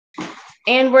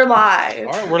And we're live.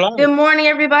 All right, we're live. Good morning,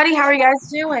 everybody. How are you guys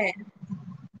doing?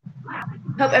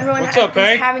 Hope everyone is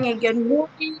having a good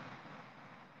morning.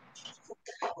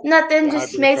 Nothing,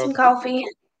 just made some coffee.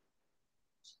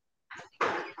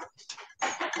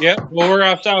 Yeah, well, we're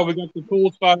outside. We got the pool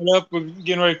fired up. We're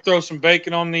getting ready to throw some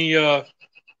bacon on the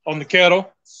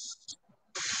kettle.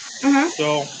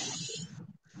 So,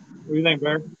 what do you think,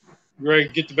 Bear? You ready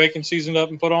to get the bacon seasoned up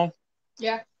and put on?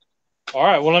 Yeah. All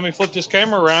right. Well, let me flip this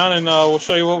camera around and we'll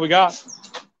show you what we got.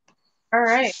 All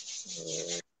right.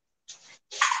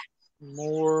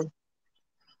 More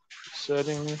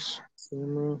settings.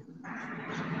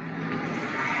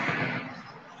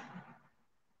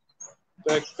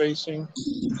 Back facing.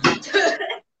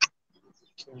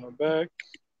 Camera back.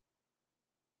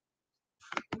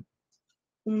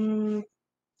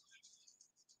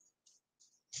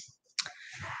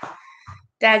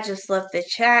 Dad just left the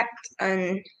chat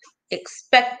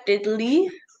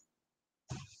unexpectedly.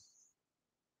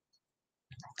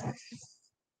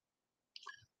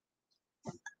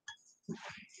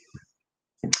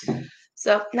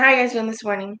 So, how are you guys doing this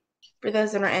morning? For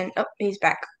those that are in, oh, he's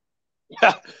back.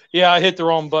 Yeah, I hit the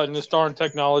wrong button. This darn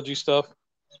technology stuff.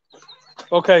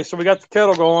 Okay, so we got the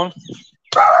kettle going.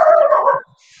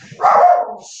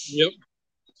 Yep.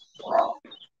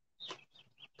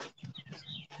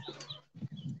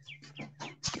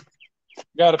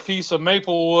 Got a piece of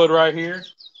maple wood right here.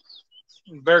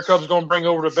 Bearcub's going to bring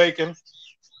over the bacon.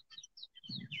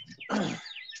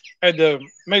 Had the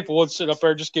maple wood sit up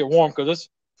there just get warm because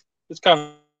it's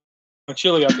kind of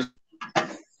chilly out there.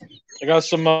 I got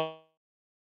some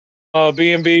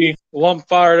B&B lump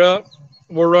fired up.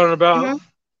 We're running about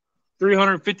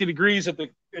 350 degrees at the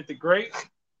grate.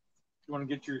 You want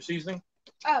to get your seasoning?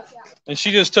 Oh, yeah. And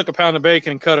she just took a pound of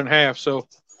bacon and cut it in half. So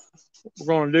what we're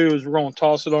going to do is we're going to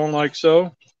toss it on like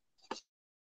so.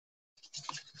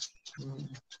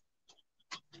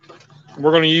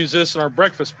 We're going to use this in our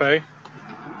breakfast pay.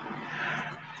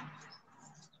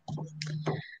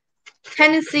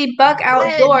 Tennessee Buck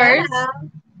Outdoors.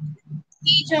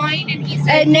 He joined and he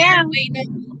said, now.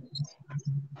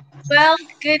 Well,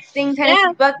 good thing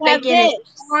Tennessee Buck bacon is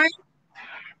on.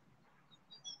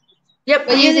 Yep,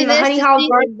 we're using the honey hog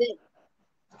garden.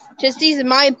 Just using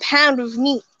my pound of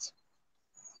meat.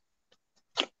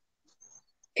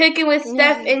 Cooking with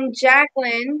Steph and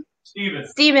Jacqueline. Steven,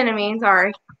 Steven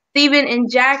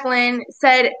and Jacqueline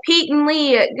said, Pete and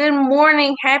Lee, good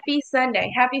morning. Happy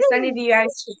Sunday. Happy Sunday to you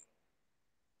guys too.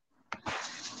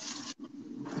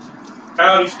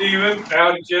 Howdy, Steven.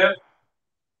 Howdy, Jeff.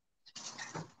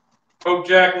 Hope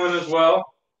Jacqueline as well.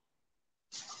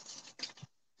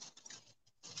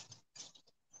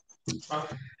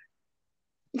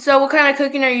 So what kind of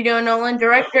cooking are you doing, Nolan?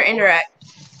 Direct or indirect?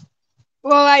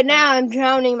 Well, right now I'm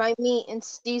drowning my meat in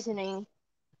seasoning.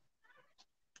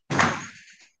 I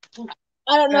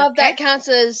don't know if that counts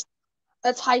as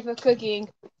a type of cooking.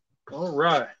 All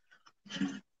right.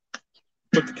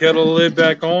 Put the kettle lid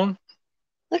back on.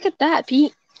 Look at that,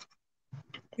 Pete.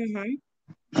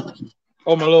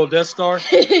 Oh, my little Death Star?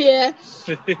 Yeah.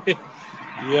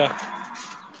 Yeah.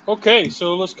 Okay,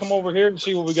 so let's come over here and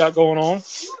see what we got going on.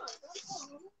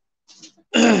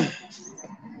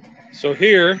 So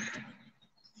here,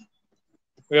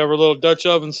 we have our little Dutch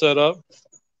oven set up.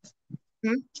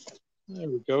 There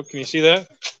we go. Can you see that?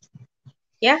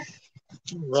 Yeah.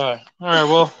 Right. All right,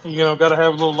 well, got to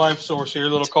have a little life source here, a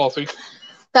little coffee.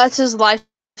 That's his life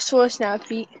source now,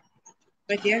 Pete.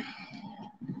 Right here.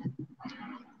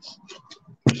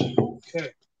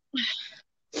 Okay.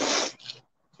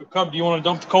 So, Cub, do you want to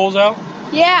dump the coals out?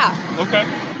 Yeah. Okay.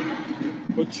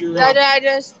 Put your. Did I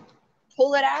just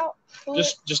pull it out?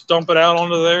 Just dump it out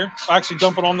onto there. Actually,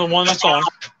 dump it on the one that's on.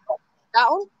 That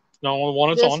one? No, on the one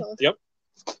that's on. Yep.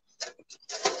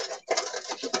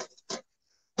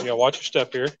 Yeah, watch your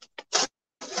step here.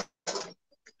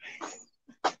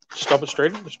 Just dump it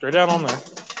straight out on there.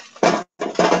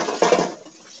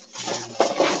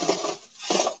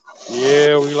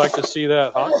 Yeah, we like to see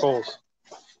that. Hot coals.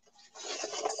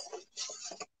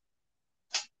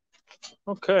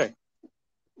 Okay.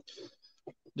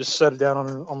 Just set it down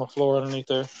on the floor underneath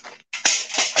there.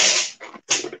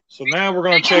 So now we're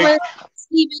going to take...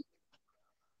 Steven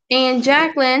and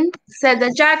Jacqueline said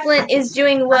that Jacqueline is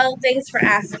doing well. Thanks for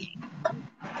asking.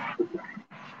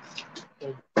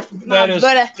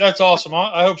 That's awesome.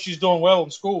 I hope she's doing well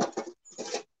in school.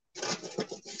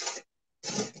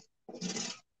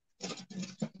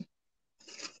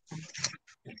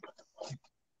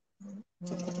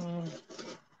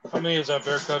 How many is that,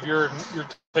 Bearcub? You're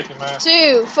taking math.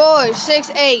 2, 4, 6,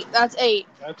 8. That's 8.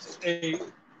 That's 8.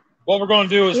 What we're going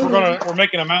to do is we're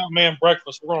making a mountain man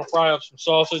breakfast. We're going to fry up some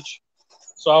sausage,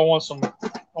 So I want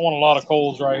a lot of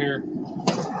coals right here.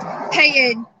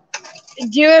 Hey,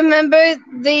 do you remember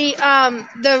the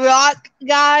rock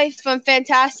guy from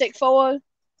Fantastic Four?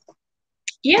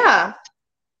 Yeah.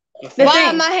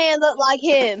 Why my hand look like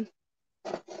him?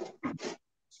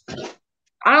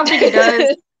 I don't think it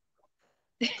does.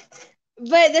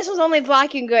 But this was only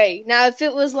black and gray. Now, if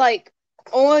it was like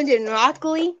orange and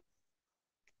rockly,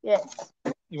 yes.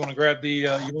 You want to grab you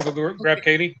want to go grab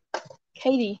Katie?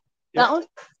 Katie, Yep. that one?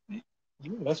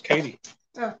 Yeah, that's Katie.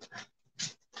 Oh.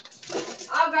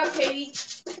 I'll grab Katie.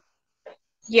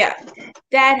 Yeah,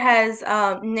 Dad has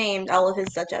named all of his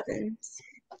Dutch ovens.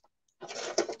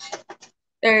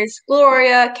 There's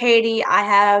Gloria, Katie. I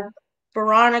have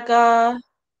Veronica.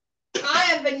 I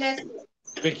have Vanessa.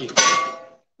 Vicky.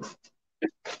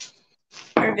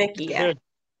 Or Vicky, yeah. Good.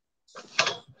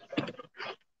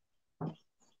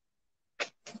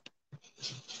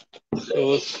 So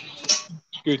let's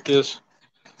scoot this.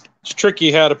 It's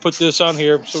tricky how to put this on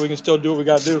here so we can still do what we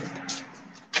got to do. Okay.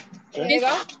 There you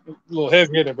go. A little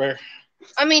heavy in there, Bear.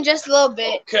 I mean, just a little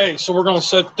bit. Okay, so we're going to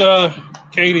set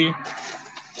Katie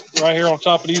right here on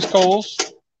top of these coals.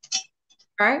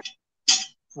 All right.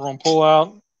 We're going to pull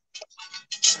out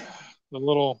the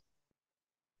little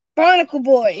Barnacle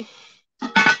boy.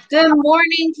 Good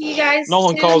morning to you guys. No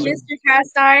one calls him. Mr.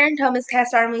 Cast Iron. Tell Miss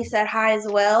Cast Iron we said hi as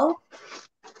well.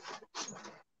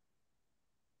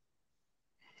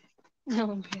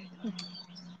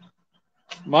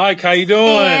 Mike, how you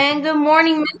doing? And good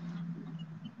morning.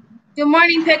 Good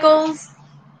morning, Pickles.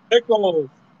 Pickles.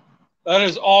 That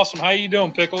is awesome. How you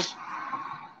doing, Pickles?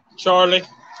 Charlie,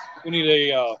 we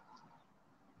need a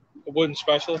wooden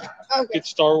spatula. Okay. Get the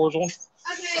Star Wars one.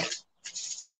 Okay.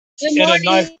 Good And morning a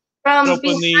knife from open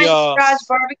Behind the Garage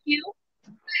Barbecue.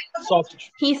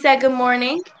 sausage. He said good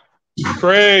morning.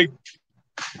 Craig.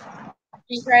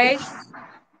 Hey, Craig.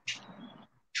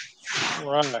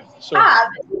 All right. So,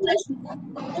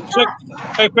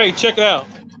 hey, check it out.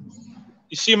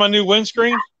 You see my new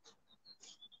windscreen?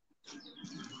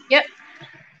 Yep.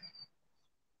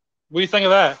 What do you think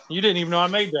of that? You didn't even know I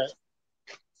made that.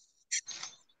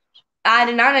 I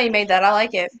did not know you made that. I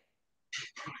like it.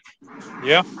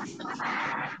 Yeah.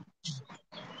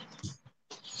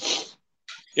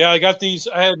 Yeah, I got these.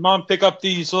 I had Mom pick up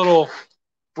these little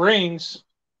rings.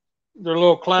 They're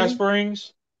little clasp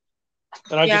rings.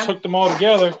 And I just hooked them all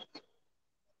together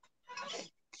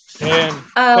and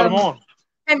put them on.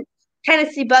 And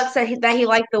Tennessee Buck said that he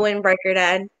liked the windbreaker,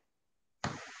 Dad.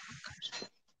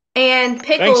 And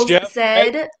Pickles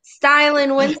said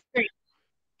styling windscreen.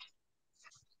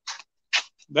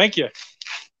 Thank you.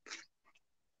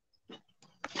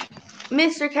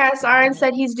 Mr. Cast Iron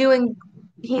said he's doing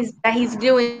good.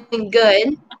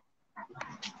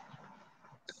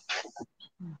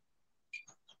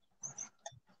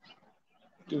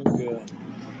 Doing good.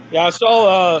 Yeah, I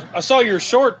saw your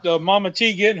short, Mama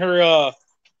T getting her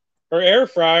air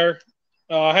fryer.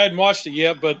 I hadn't watched it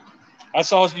yet, but I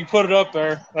saw you put it up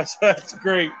there. That's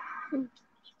great.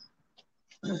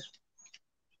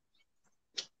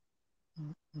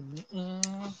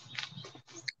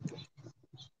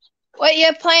 What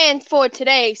you planned for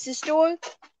today, sister?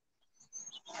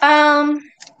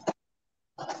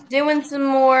 Doing some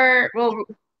more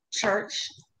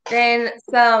church. Then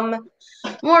some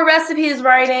more recipes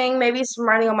writing, maybe some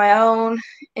writing on my own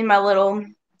in my little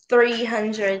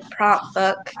 300 prompt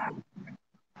book,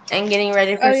 and getting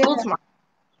ready for school tomorrow.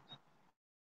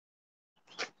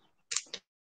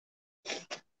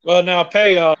 Well, now,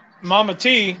 Mama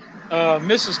T,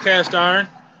 Mrs. Cast Iron,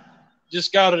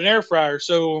 just got an air fryer,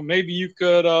 so maybe you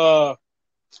could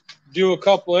do a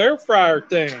couple air fryer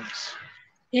things.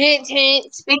 Hint,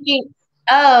 hint. Speaking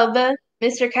of,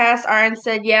 Mr. Cast Iron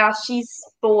said, yeah, she's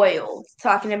spoiled.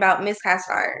 Talking about Miss Cast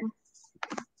Iron.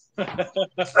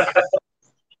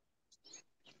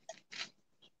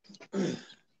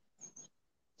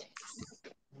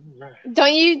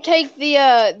 Don't you take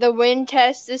the wind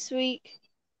test this week?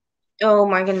 Oh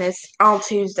my goodness, on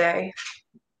Tuesday.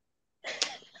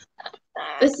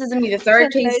 This is gonna be the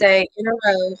third Tuesday in a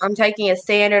row I'm taking a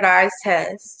standardized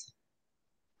test.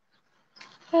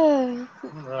 Don't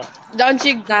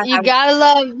you? You gotta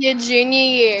love your junior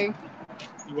year.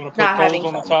 You want to put coals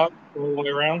on the top all the way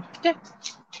around? Yeah.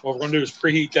 What we're gonna do is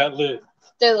preheat that lid.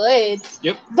 The lid.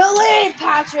 Yep. The lid,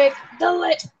 Patrick. The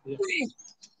lid. Yeah.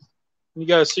 You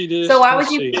guys see this? So why would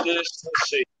you? Let's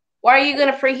see. Why are you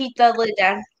gonna preheat the lid,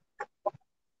 Dad?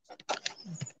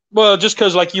 Well, just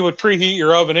because like you would preheat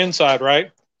your oven inside,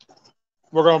 right?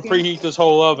 We're gonna preheat this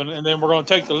whole oven, and then we're gonna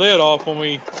take the lid off when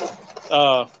we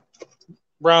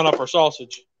brown up our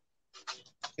sausage.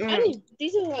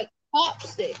 These are like pop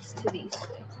sticks to these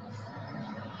things.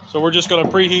 So we're just going to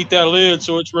preheat that lid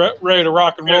so it's ready to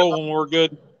rock and roll when we're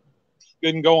good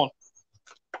and going.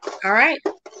 All right.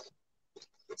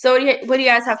 So what do you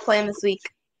guys have planned this week?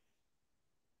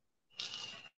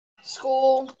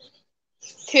 School,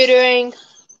 tutoring,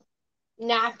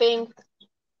 napping,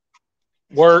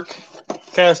 work,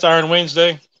 cast iron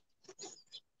Wednesday.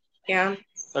 Yeah.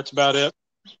 That's about it.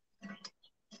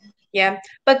 Yeah.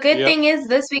 But good thing is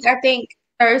this week, I think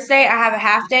Thursday I have a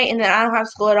half day and then I don't have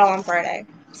school at all on Friday.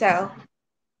 So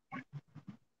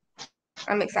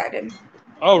I'm excited.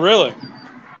 Oh, really?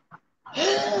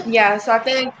 Yeah. So I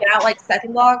think I get out like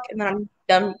second block and then I'm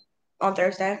done on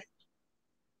Thursday.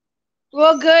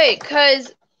 Well, good,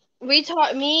 because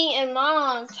me and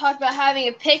Mom talked about having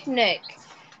a picnic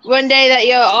one day that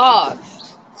you're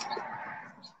off.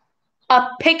 A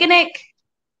picnic?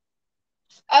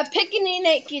 A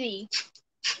picnic, kitty.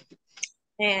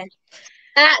 Man.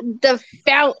 At the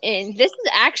fountain. This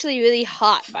is actually really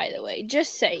hot, by the way.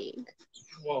 Just saying.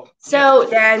 Whoa. So,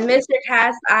 Dad, Mr.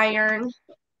 Cast Iron,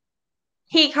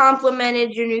 he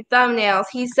complimented your new thumbnails.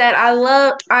 He said,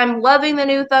 I'm loving the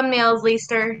new thumbnails,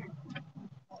 Leister.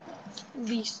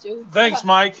 Thanks,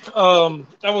 Mike. I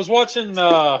was watching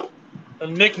a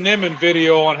Nick Nimmin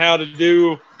video on how to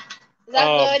do. Is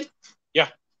that good? Yeah,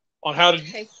 on how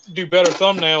to do better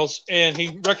thumbnails, and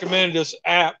he recommended this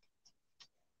app,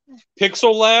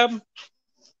 Pixel Lab.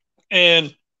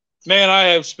 And man, I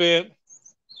have spent,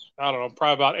 I don't know,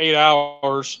 probably about 8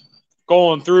 hours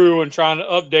going through and trying to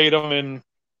update them, and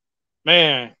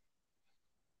man,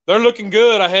 they're looking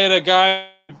good. I had a guy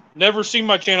never seen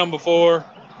my channel before.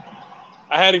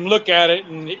 I had him look at it,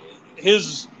 and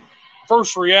his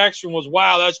first reaction was,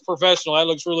 wow, that's professional. That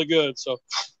looks really good. So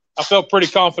I felt pretty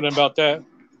confident about that.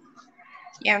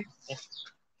 Yeah.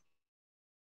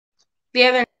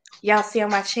 Y'all see on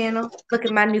my channel? Look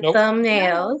at my new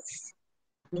thumbnails.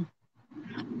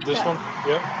 This one?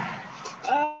 Yeah.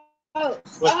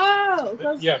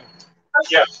 Yeah.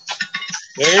 Yeah.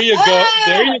 There you go.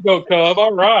 There you go, Cub.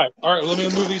 All right. All right, let me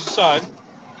move these aside.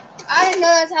 I didn't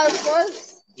know that's how it was.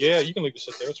 Yeah, you can leave it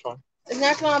sit there. It's fine. Isn't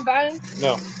that come on bottom?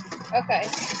 No. Okay.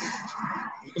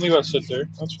 You can leave it sit there.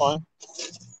 That's fine.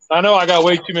 I know I got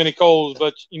way too many coals,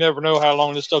 but you never know how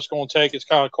long this stuff's going to take. It's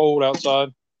kind of cold outside.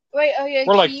 Wait, oh, your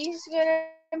we're keys gonna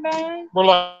bottom? We're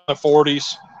like in the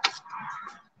 40s.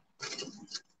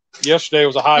 Yesterday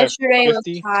was a high of 50.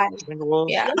 Was high. I think it was.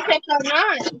 Yeah. Let's check out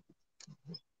 9.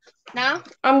 No?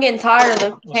 I'm getting tired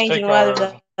of the changing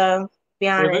weather, though, to be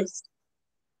honest.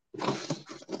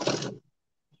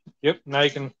 Yep, now you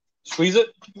can squeeze it,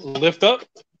 lift up,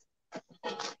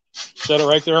 set it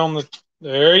right there on the.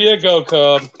 There you go,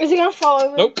 Cub. Is it gonna fall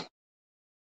over? Nope.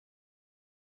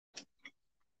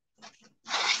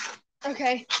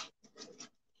 Okay.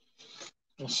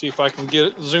 Let's see if I can get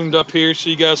it zoomed up here so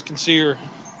you guys can see her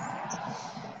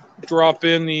drop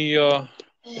in the.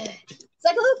 It's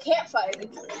like a little campfire.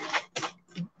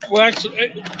 Well,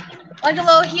 actually, like a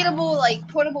little heatable, like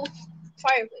portable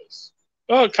fireplace.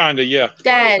 Oh, kind of, yeah.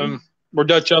 Dad, we're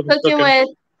Dutch oven cooking with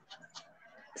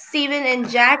Steven and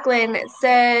Jacqueline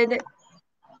said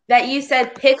that you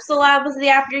said Pixel Lab was the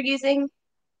app you're using.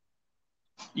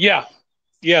 Yeah,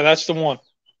 that's the one.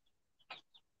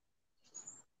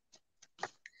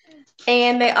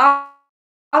 And they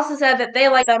also said that they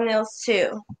like thumbnails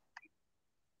too.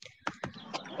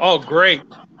 Oh, great.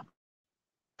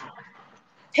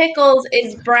 Pickles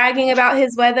is bragging about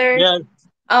his weather. Yeah.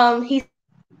 He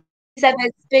said that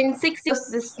it's been 60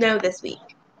 degrees of snow this week.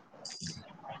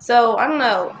 So I don't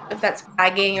know if that's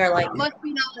bragging or like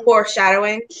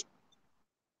foreshadowing.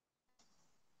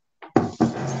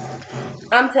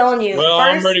 I'm telling you. Well,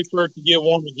 I'm ready for it to get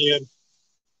warm again.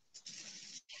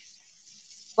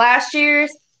 Last year,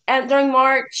 during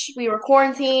March, we were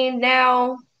quarantined.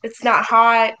 Now it's not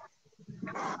hot.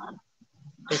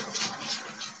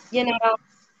 You know.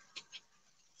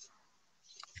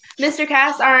 Mr.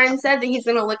 Cast Iron said that he's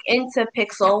going to look into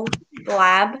Pixel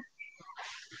Lab.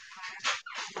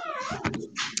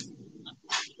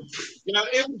 Yeah,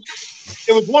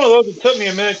 it was one of those that took me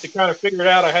a minute to kind of figure it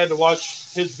out. I had to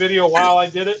watch his video while I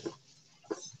did it.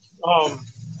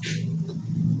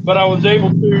 But I was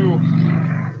able to.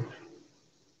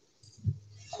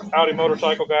 Howdy,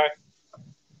 motorcycle guy.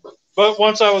 But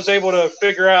once I was able to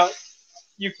figure out,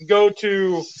 you can go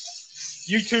to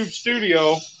YouTube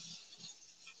Studio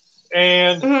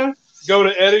and go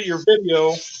to edit your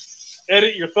video,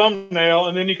 edit your thumbnail,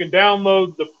 and then you can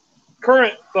download the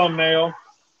current thumbnail,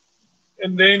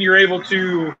 and then you're able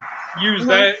to use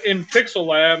that in Pixel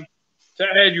Lab to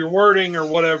add your wording or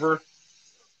whatever,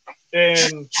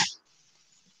 and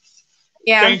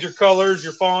change your colors,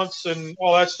 your fonts, and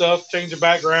all that stuff, change the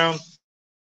background.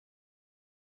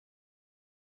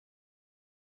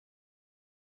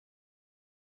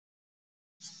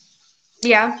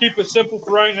 Yeah. Keep it simple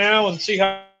for right now and see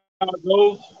how it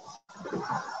goes.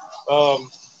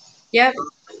 Yep.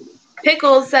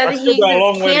 Pickles said I still got a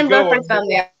long way to go. for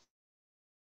thumbnails.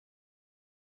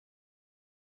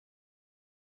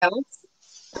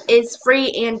 Is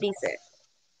free and decent.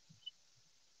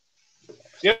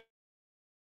 Yep.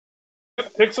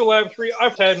 Pixel Lab 3.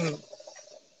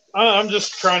 I'm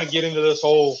just trying to get into this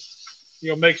whole,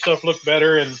 make stuff look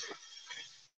better, and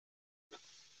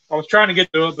I was trying to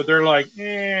get to it, but they're like,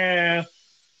 that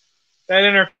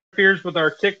interferes with our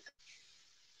tick.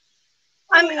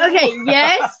 I mean, okay,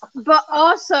 yes, but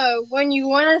also when you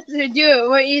want us to do it,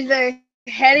 we're either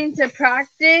heading to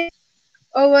practice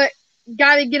or we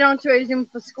got to get onto a Zoom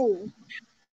for school.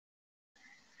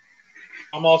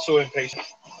 I'm also impatient.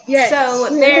 Yes.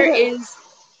 So there is.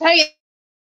 Hey,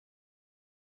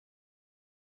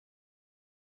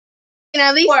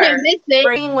 at least they miss it.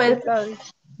 Bringing with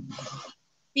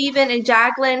Stephen and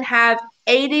Jacqueline have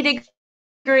 80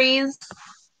 degrees.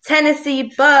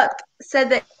 Tennessee Buck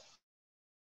said that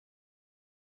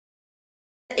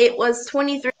it was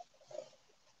 23.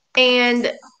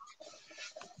 And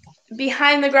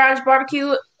Behind the Garage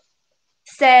Barbecue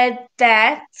said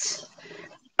that,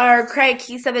 or Craig,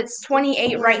 he said it's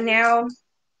 28 right now.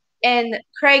 And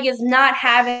Craig is not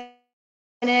having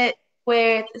it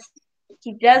with,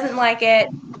 he doesn't like it.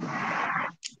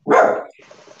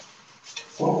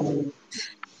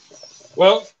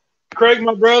 Well, Craig,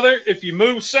 my brother, if you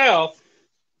move south,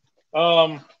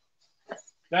 that'll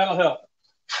help.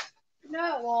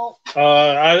 No, it won't.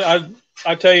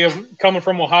 I tell you, coming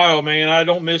from Ohio, man, I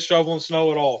don't miss shoveling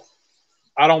snow at all.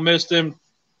 I don't miss them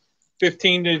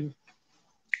 15 to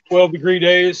 12 degree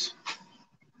days.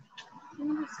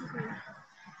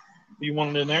 You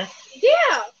want it in there?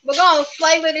 Yeah, we're gonna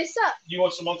flavor this up. You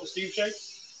want some Uncle Steve shake?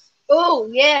 Oh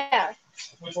yeah.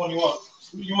 Which one you want?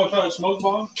 You want to try the smoke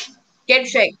bomb? Get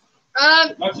shake.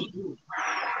 That's a cool.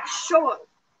 Sure.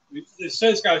 It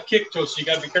says it's got a kick to it, so you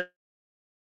got to be careful.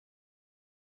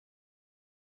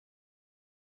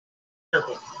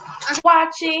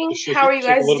 Watching. How are you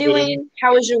guys doing?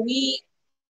 How was your week?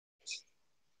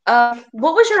 What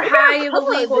was your high of the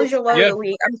week? What was your low of the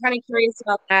week? I'm kind of curious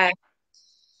about that.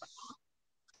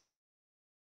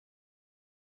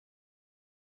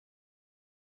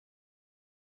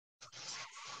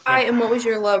 And what was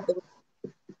your low of the week?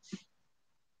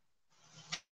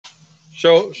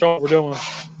 Show what we're doing.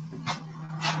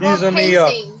 Using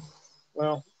the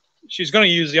well, she's going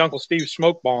to use the Uncle Steve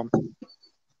smoke bomb.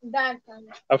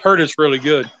 I've heard it's really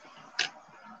good.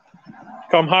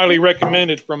 Come highly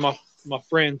recommended from my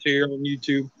friends here on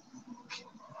YouTube.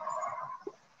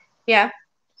 Yeah.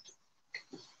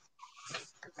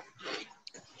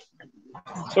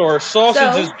 So our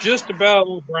sausage is just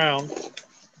about brown.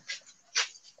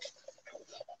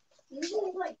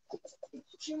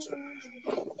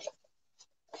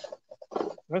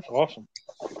 That's awesome.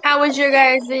 How was your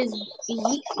guys' week?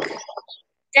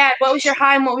 Dad, what was your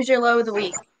high and what was your low of the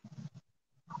week?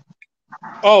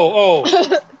 Well,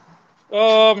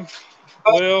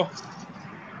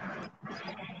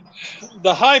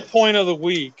 the high point of the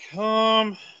week.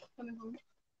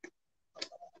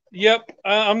 Yep,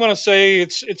 I'm gonna say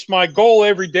it's my goal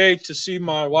every day to see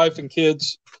my wife and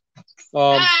kids.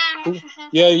 Yeah,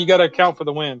 you got to account for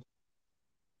the wind,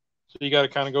 so you got to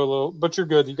kind of go a little. But you're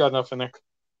good. You got enough in there.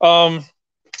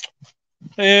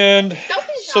 And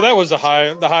so that was the high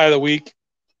of the week.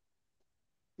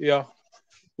 Yeah,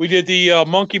 we did the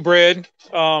monkey bread,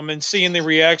 and seeing the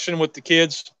reaction with the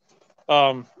kids.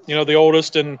 The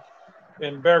oldest and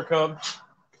Bearcub,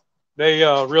 they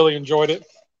really enjoyed it.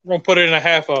 We're gonna put it in a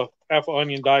half a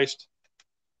onion diced,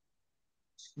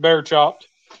 bear chopped.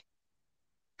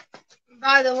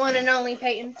 By the one and only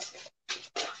Peyton.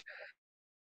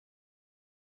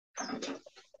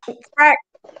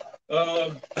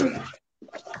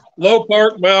 Low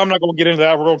part. Well, I'm not going to get into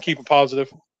that. We're going to keep it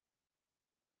positive.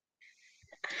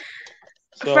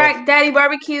 Frank Daddy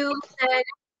Barbecue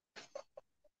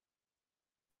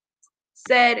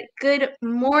said good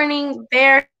morning,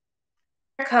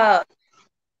 Bearcub.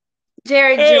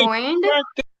 Jared joined.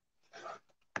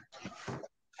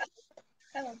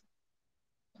 Hello.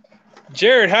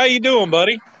 Jared, how you doing,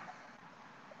 buddy?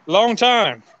 Long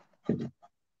time.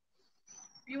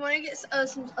 You want to get a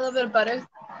little bit of butter?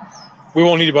 We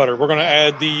won't need butter. We're going to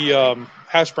add the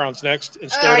hash browns next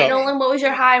and stir it up. Nolan, what was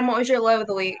your high and what was your low of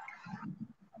the week?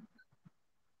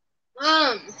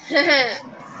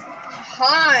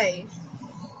 High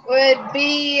would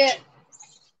be.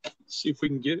 Let's see if we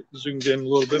can get it. Zoom in a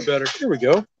little bit better. Here we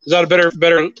go. Is that a better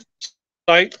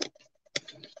sight?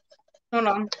 Hold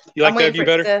on. You like that view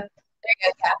better? There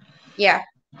you go. Yeah.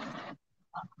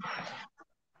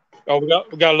 Oh, we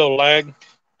got a little lag.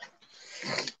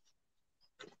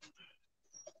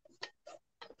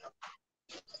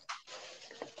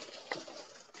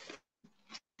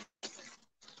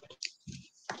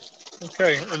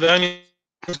 Okay, the onion.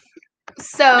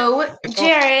 So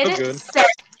Jared said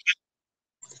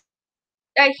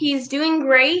that he's doing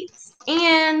great.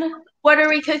 And what are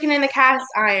we cooking in the cast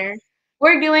iron?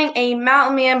 We're doing a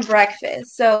Mountain Man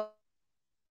breakfast. So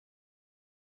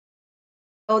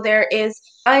there is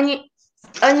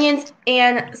onions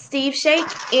and Steve shake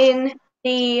in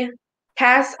the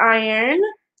cast iron,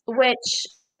 which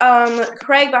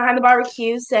Craig behind the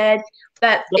barbecue said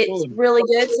that it's really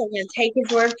good, so I'm going to take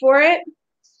his word for it.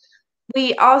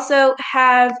 We also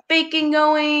have bacon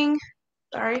going.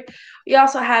 Sorry. We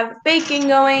also have bacon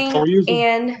going,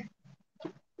 and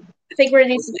I think we're going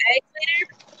to do some eggs later.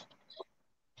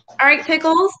 All right,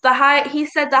 Pickles. He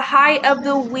said the high of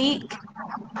the week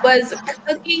was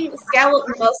cooking scallop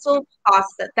mussel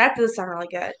pasta. That does sound really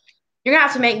good. You're going to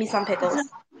have to make me some pickles.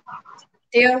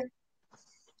 Deal?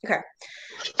 Okay.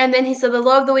 And then he said the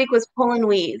low of the week was pulling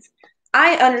weeds.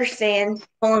 I understand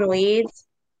pulling weeds.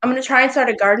 I'm going to try and start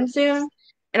a garden soon.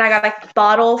 And I got like a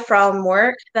bottle from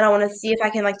work that I want to see if I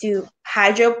can like do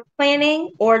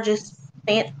hydroplanting or just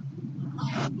plant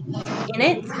in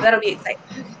it. So that'll be exciting.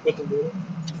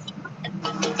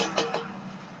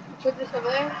 Put this over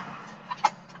there.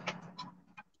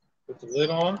 Put the lid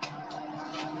on.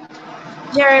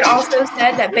 Jared also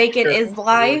said that bacon is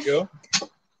life.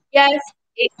 Yes,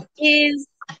 it is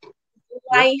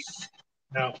life.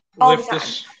 Now, all the time.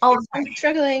 All the time. I'm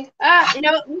struggling.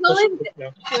 No, we're gonna leave it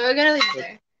there. We're gonna leave it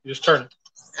there. Just turn it.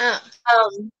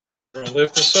 We're gonna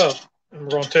lift this up, and we're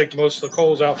gonna take most of the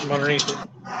coals out from underneath it.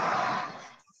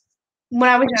 When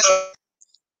I was young,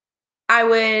 I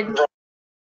would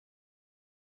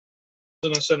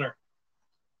in the center.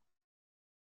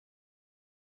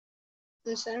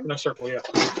 The center? In a circle, yeah.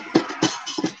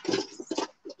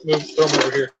 Throw them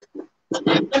over here.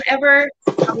 Whenever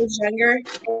I was younger,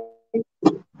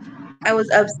 I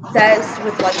was obsessed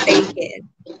with like bacon.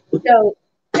 So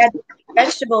I had to take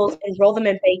vegetables and roll them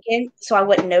in bacon so I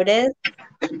wouldn't notice.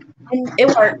 And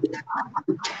it worked.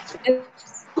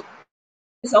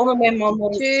 It's only my mom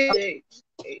will not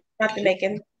the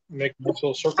bacon. Make a nice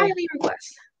little circle. Highly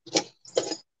request.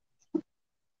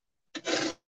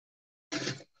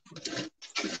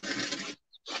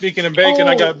 Speaking of bacon,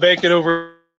 I got bacon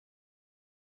over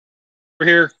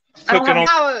here cooking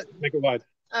on. Make it wide.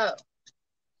 Oh.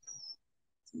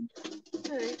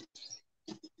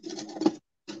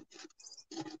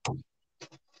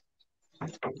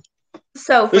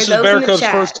 So for this is those Bearcub's in the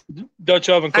chat, first Dutch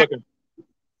oven cooking.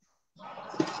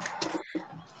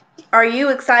 Are you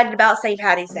excited about St.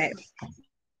 Patty's Day?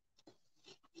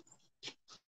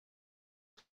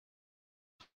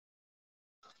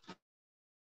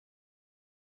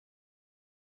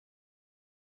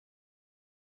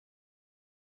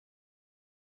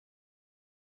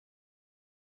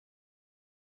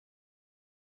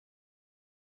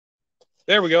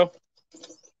 There we go.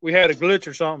 We had a glitch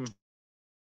or something.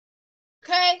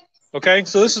 Okay. Okay,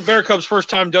 so this is Bearcub's first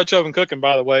time Dutch oven cooking,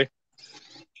 by the way.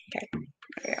 Okay.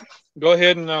 Yeah. Go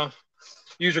ahead and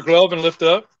use your glove and lift it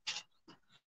up.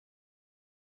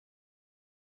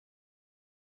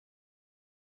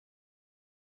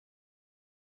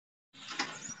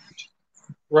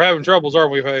 We're having troubles,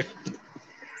 aren't we, Faye?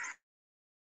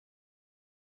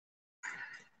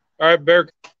 All right, Bear.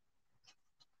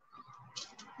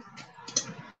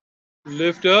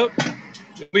 Lift up.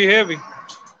 It'll be heavy.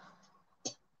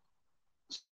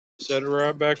 Set it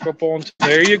right back up on.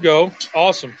 There you go.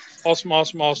 Awesome. Awesome,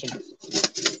 awesome, awesome.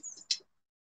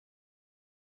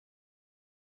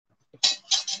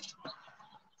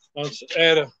 Let's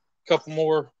add a couple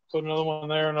more. Put another one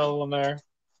there, another one there.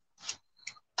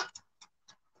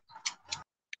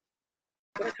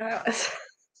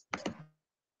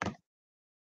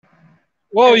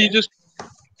 Well,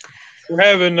 we're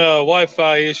having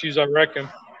Wi-Fi issues, I reckon.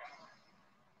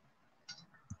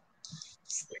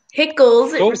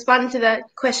 Hickles responded to the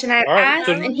question I asked,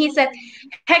 and he said,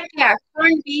 heck yeah,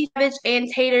 corned beef, cabbage, and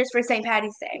taters for St.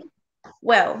 Patty's Day.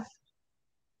 Well,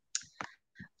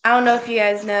 I don't know if you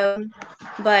guys know,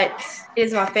 but it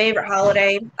is my favorite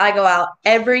holiday. I go out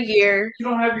every year. You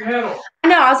don't have your head on.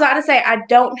 No, I was about to say I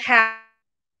don't have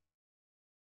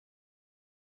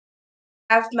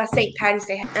my St. Patty's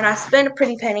Day, and I spend a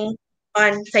pretty penny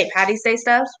on St. Patty's Day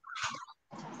stuff.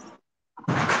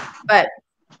 But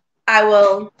I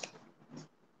will.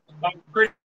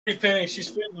 Pretty penny. She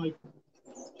spent like.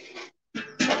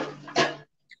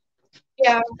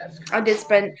 Yeah, I did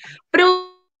spend, but it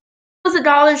was a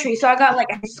Dollar Tree, so I got like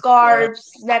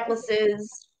scarves,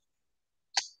 necklaces,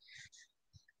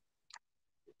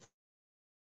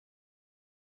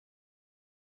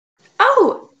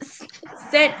 Oh,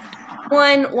 sent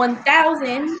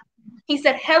 1,000. He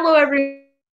said, "Hello, everyone."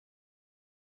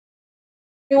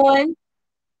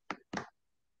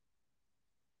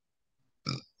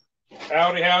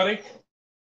 Howdy, howdy.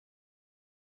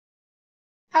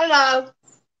 Hello.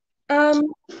 Let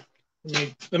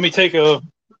me take you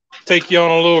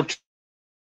on a little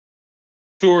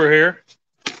tour here.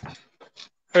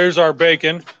 Here's our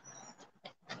bacon.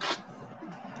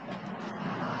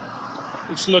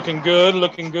 It's looking good,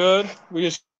 looking good. We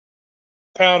just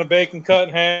pound of bacon cut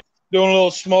in half, doing a little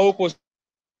smoke with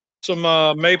some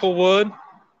maple wood.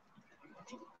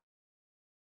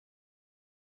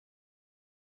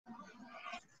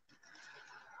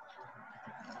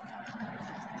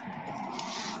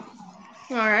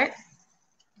 All right.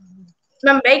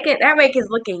 That bacon's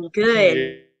looking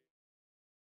good.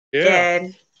 Yeah.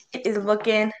 Good. It is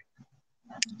looking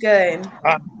good.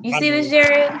 You see this,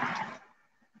 Jared?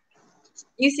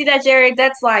 You see that, Jared?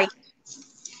 That's like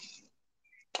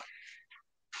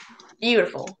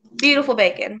beautiful. Beautiful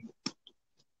bacon.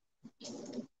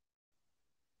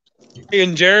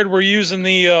 And Jared, we're using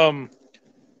the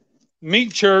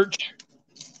Meat Church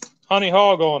honey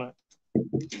hog on it.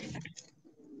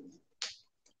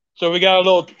 So we got a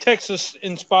little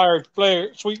Texas-inspired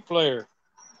sweet flair.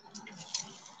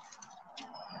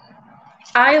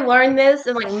 I learned this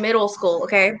in like middle school,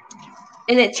 okay?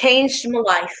 And it changed my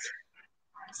life.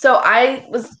 So I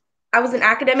was in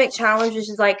Academic Challenge, which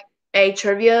is like a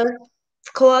trivia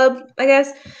club, I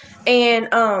guess. And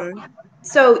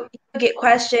so you get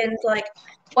questions like,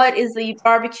 what is the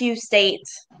barbecue state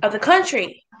of the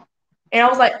country? And I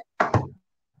was like,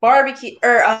 barbecue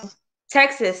or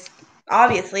Texas,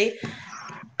 obviously.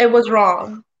 It was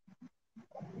wrong.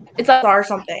 It's like or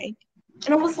something.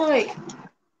 And I was like,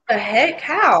 the heck?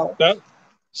 How?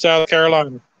 South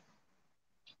Carolina.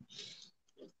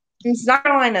 It's South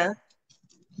Carolina.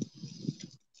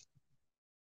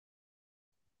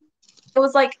 It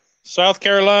was like South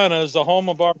Carolina is the home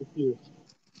of barbecue.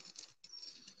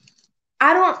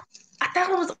 I thought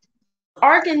it was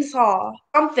Arkansas.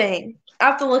 Something. I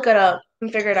have to look it up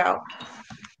and figure it out.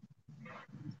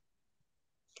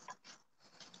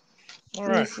 All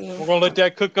right. We're going to let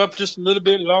that cook up just a little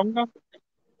bit longer.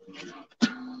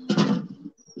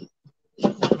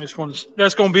 That's going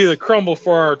to be the crumble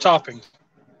for our topping.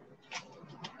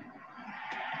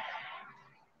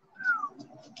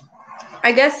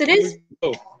 I guess it is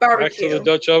barbecue. Back to the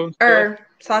Dutch oven. Or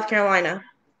South Carolina.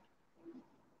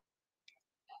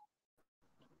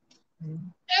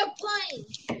 Airplane.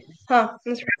 Huh.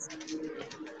 That's right.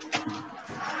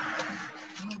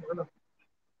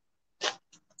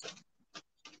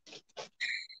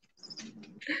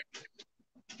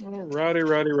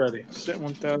 Righty. Set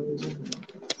 1,000.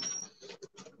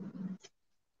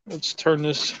 Let's turn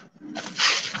this.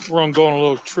 We're going to go on a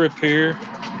little trip here.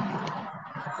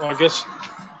 Well, I guess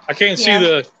I can't see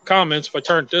the comments if I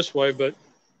turn it this way, but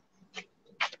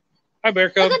hi,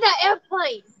 Bearcub. Look at that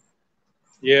airplane.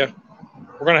 Yeah.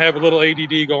 We're going to have a little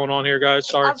ADD going on here, guys.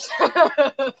 Sorry.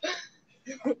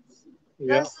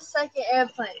 That's the second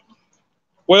airplane.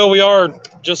 Well, we are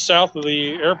just south of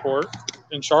the airport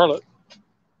in Charlotte.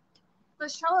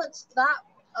 But Charlotte's that.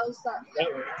 Oh, sorry.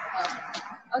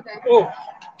 Okay. Oh.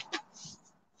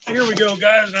 Here we go,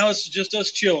 guys. Now this is just us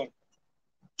chilling.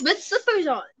 With slippers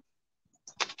on.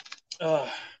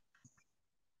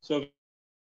 So if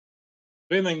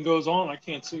anything goes on, I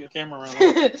can't see a camera around.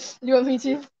 You want me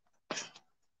to?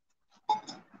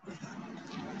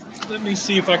 Let me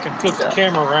see if I can flip the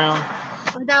camera around.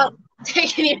 Without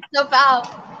taking yourself out.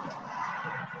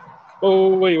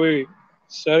 Oh, wait.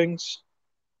 Settings.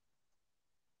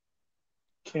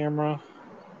 Camera.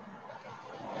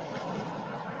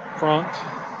 Front.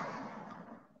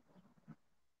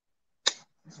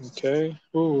 Okay.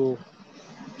 Ooh.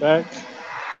 Back.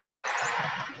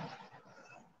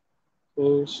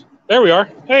 Close. There we are.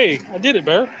 Hey, I did it,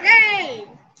 Bear. Yay!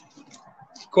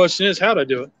 The question is, how'd I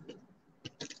do it?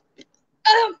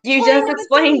 You just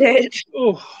explained it.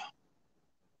 Oh.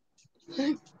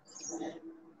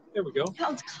 There we go.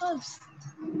 That was close.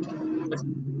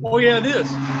 Oh, yeah, it is.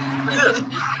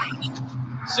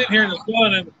 Sitting here in the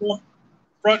sun in the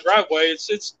front driveway,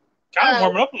 it's kind of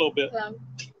warming up a little bit.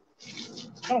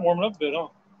 Kind of warming up a bit, huh?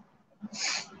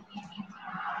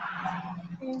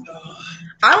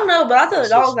 I don't know, but I thought the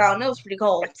dog's out and it was pretty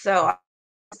cold, so I'm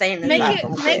staying inside.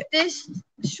 Make this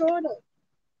shorter.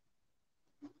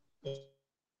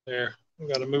 There, we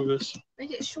got to move this.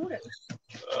 Make it shorter.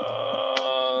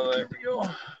 There we go.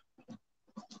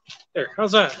 There,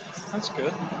 how's that? That's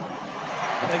good.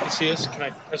 I can see us.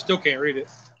 I still can't read it.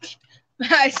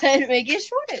 I said make it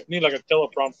shorter. Need like a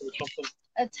teleprompter or something.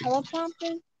 A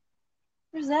teleprompter?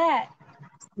 Where's that?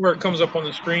 Where it comes up on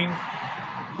the screen,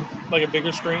 like a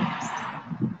bigger screen.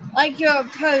 Like your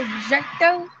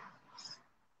projector?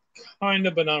 Kind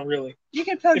of, but not really. You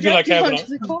can project it onto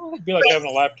the car. It'd be like having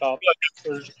a laptop,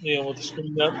 or, with the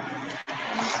screen up.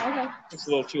 Okay. It's a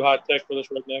little too high tech for this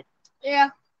redneck.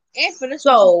 Yeah. And for this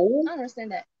one. I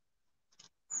understand that.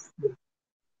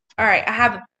 All right, I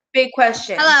have a big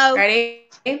question. Hello. Ready?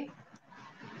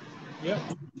 Yeah.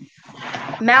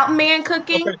 Mountain man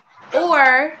cooking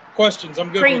or questions?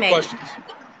 I'm good with questions.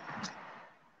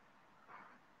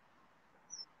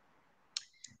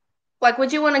 Like,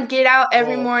 would you want to get out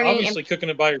every morning? Obviously, cooking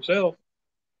it by yourself.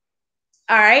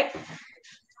 All right.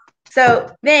 So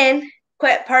then,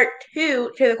 part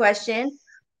 2 to the question: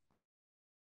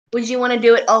 would you want to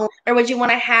do it alone, or would you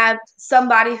want to have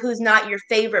somebody who's not your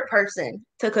favorite person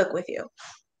to cook with you?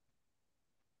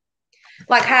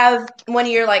 Like, have one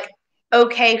of your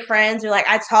okay friends, or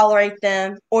I tolerate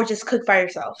them, or just cook by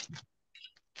yourself?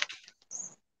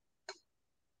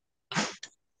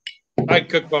 I'd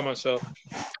cook by myself.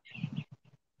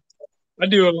 I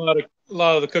do a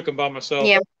lot of the cooking by myself.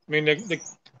 Yeah. I mean,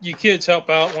 you kids help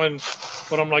out when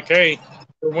I'm like, hey,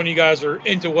 or when you guys are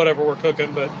into whatever we're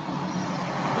cooking, but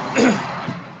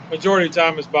majority of the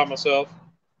time is by myself.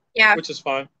 Yeah. Which is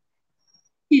fine.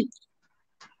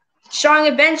 Strong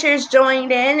Adventures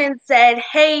joined in and said,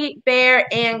 "Hey, Bear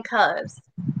and Cubs.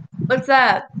 What's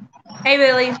up? Hey,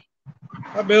 Billy."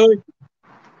 Hi, Billy.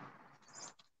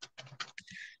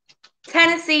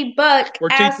 Tennessee Buck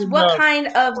asked, "What kind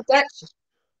of Dutch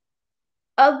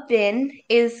oven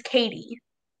is Katie?"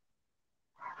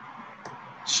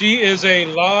 She is a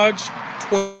large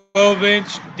 12-inch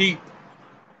deep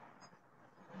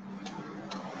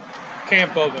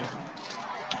camp oven.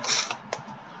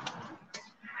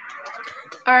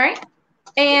 All right.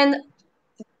 And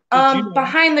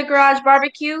behind the garage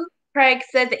barbecue, Craig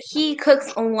said that he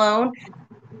cooks alone.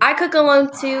 I cook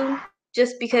alone too,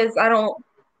 just because I don't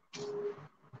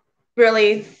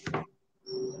really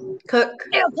cook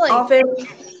often.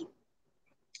 It's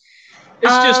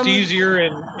just easier,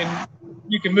 and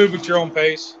you can move at your own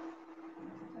pace.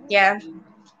 Yeah.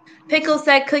 Pickle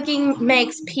said cooking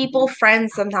makes people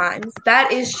friends sometimes.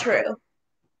 That is true.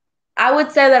 I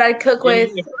would say that I cook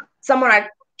with someone I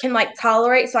can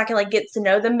tolerate, so I can get to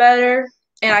know them better,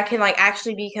 and I can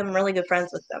actually become really good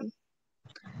friends with them.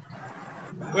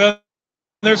 Well,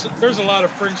 there's a lot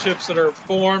of friendships that are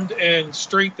formed and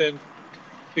strengthened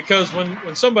because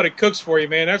when somebody cooks for you,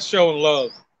 man, that's showing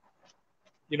love.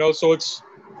 So it's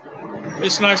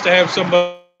nice to have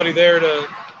somebody there to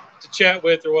chat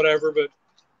with or whatever, but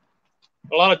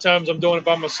a lot of times I'm doing it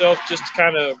by myself just to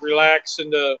kind of relax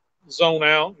and to zone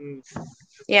out and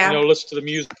listen to the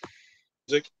music.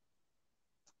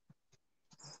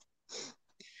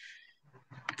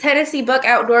 Tennessee Buck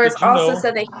Outdoors also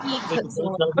said that he cooks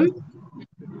alone.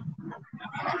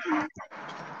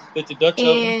 That the Dutch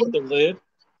oven,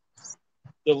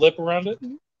 the lip around it,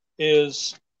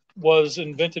 was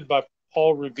invented by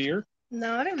Paul Revere.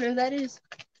 No, I don't know who that is.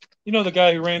 You know the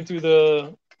guy who ran through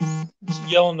the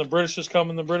yelling, "The British is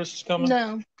coming, the British is coming"?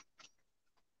 No.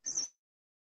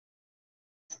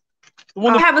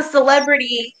 I have a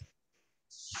celebrity,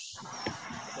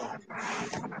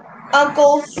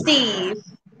 Uncle Steve.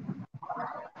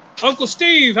 Uncle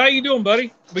Steve, how you doing,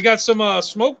 buddy? We got some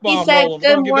smoke bomb. He said,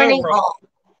 "Good morning, all."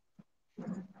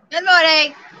 Good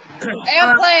morning.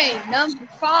 Airplane number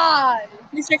 5.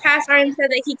 Mr. Castine said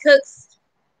that he cooks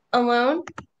alone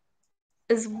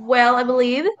as well, I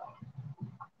believe.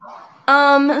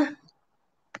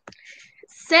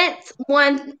 Sent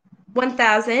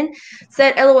 1000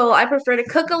 said, "LOL, I prefer to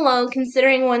cook alone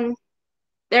considering when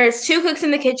there's 2 cooks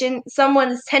in the kitchen,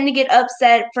 someone's tend to get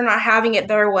upset for not having it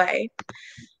their way."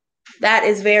 That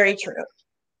is very true.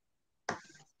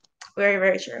 Very,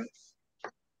 very true.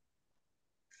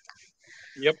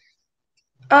 Yep.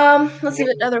 Let's see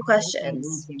what other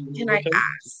questions can I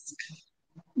ask.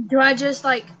 Do I just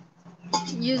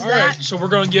use that? All right, so we're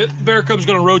gonna get Bearcub's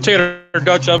gonna rotate her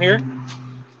Dutch up here.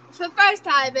 It's the first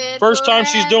time First time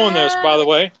she's doing this, by the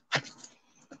way.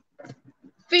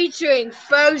 Featuring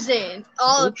Frozen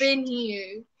all up in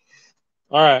here.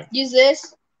 All right. Use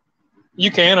this?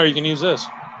 You can, or you can use this.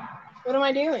 What am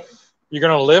I doing? You're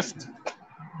gonna lift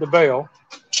the bail.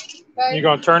 Okay. You're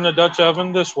gonna turn the Dutch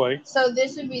oven this way. So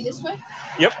this would be this way?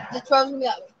 Yep. The 12's gonna be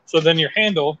that way. So then your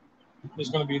handle is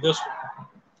gonna be this way.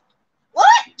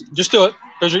 What? Just do it.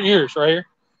 There's your ears right here.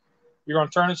 You're gonna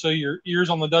turn it so your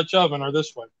ears on the Dutch oven are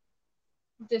this way.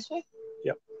 This way?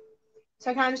 Yep.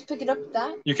 So can I just pick it up with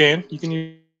that? You can. You can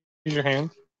use your hand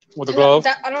with a glove.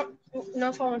 I don't know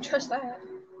if I want to trust that.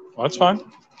 Well, that's fine.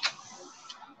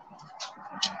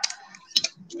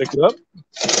 Pick it up.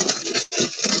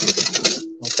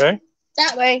 Okay.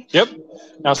 That way. Yep.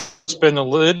 Now spin the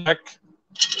lid back.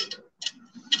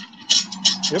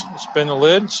 Yep. Spin the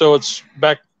lid so it's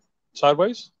back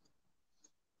sideways.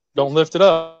 Don't lift it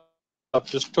up.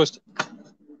 Just twist it.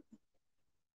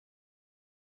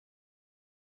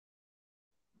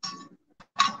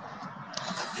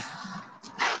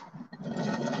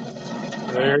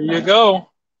 There you go.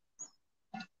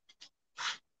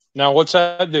 Now, what's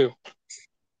that do?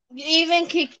 Even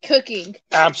keep cooking.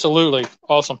 Absolutely.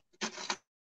 Awesome.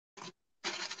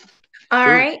 All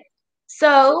right.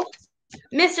 So,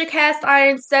 Mr. Cast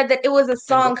Iron said that it was a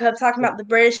song talking about the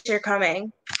British are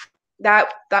coming. That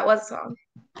was a song.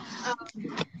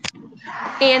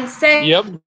 And said, yep.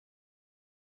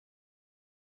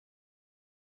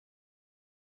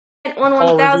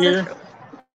 1,000.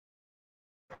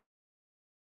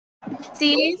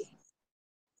 Steve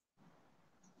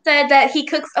said that he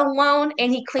cooks alone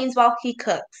and he cleans while he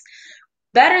cooks.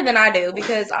 Better than I do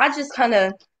because I just kind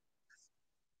of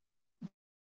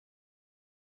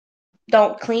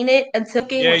don't clean it until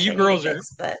cooking. Yeah, you girls are.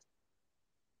 But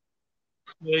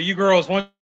yeah, you girls, once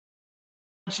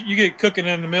you get cooking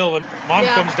in the middle, and Mom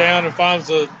comes down and finds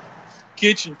the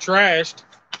kitchen trashed,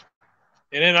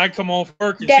 and then I come home from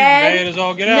work and she's mad as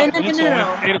all get out. And it's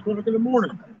only 8 o'clock in the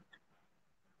morning.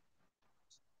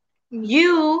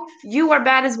 You are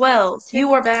bad as well.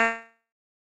 You are bad.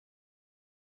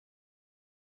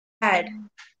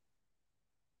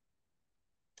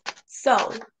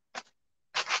 So,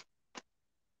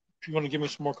 you want to give me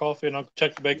some more coffee and I'll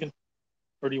check the bacon?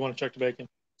 Or do you want to check the bacon?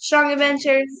 Strong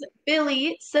Adventures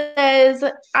Billy says,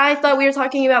 I thought we were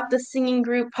talking about the singing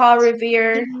group Paul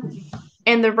Revere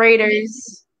and the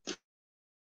Raiders.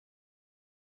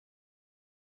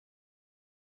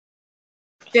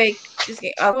 Jake, just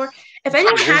get up. If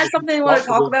anyone has something they want to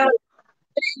talk about,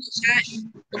 put it in the chat.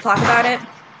 We'll talk about it.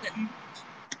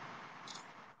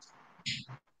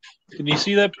 Can you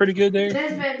see that pretty good there?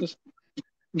 Just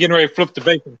getting ready to flip the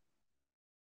bacon.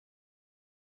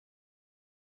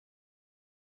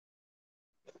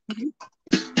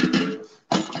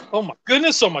 Oh my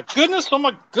goodness, oh my goodness, oh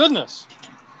my goodness.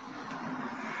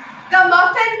 The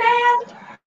Muffin Man?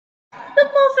 The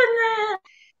Muffin Man.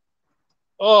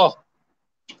 Oh.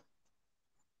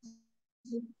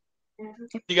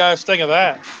 What you guys think of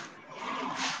that?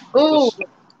 Ooh.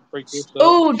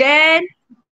 Ooh, Dad.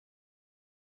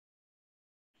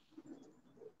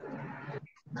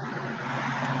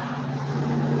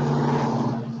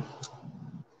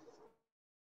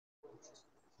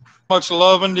 How much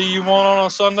loving do you want on a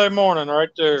Sunday morning right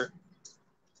there?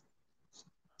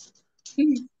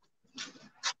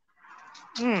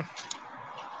 Mm.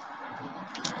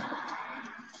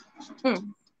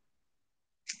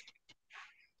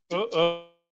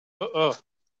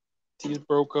 Teeth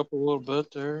broke up a little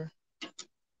bit there.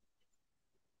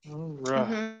 All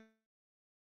right.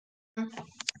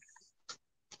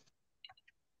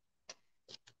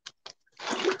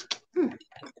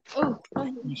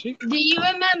 Do you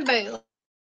remember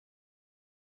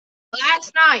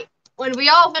last night when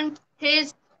we opened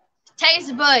his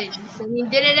taste buds and he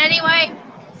did it anyway?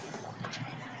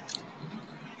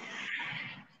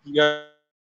 You guys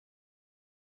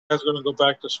are going to go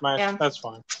back to Smash? Yeah. That's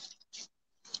fine.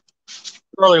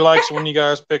 Charlie likes when you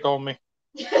guys pick on me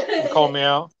and call me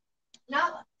out.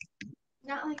 Not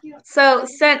like you. So,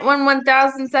 sent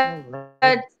 1,000 said,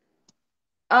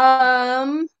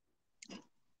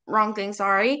 wrong thing,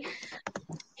 sorry.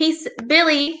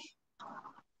 Billy,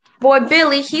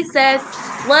 he says,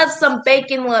 love some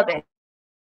bacon loving.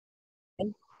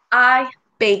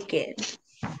 Bacon.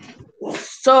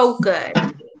 So good.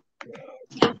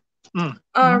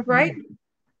 All right.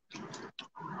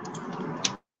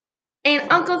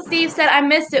 And Uncle Steve said, I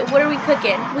missed it. What are we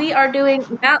cooking? We are doing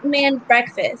Mountain Man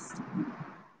breakfast.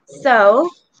 So,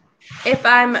 if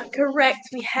I'm correct,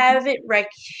 we have it right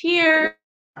here.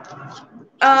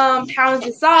 Pounds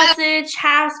of sausage,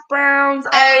 hash browns,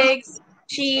 eggs,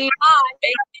 cheese,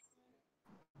 bacon,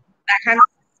 that kind of.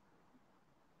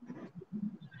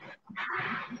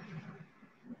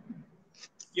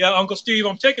 Yeah, Uncle Steve,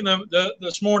 I'm taking them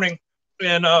this morning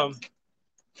and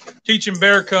teaching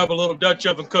Bearcub a little Dutch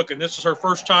oven cooking. This is her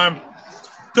first time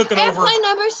cooking over. Airplane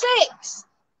number 6.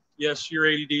 Yes, your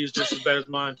ADD is just as bad as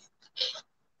mine.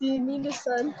 Do you need a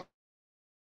son?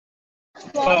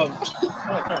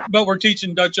 But we're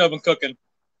teaching Dutch oven cooking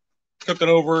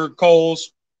over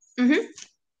coals.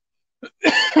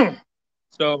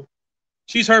 So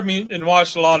she's heard me and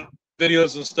watched a lot of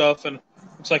videos and stuff, and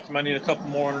looks like you might need a couple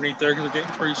more underneath there because they're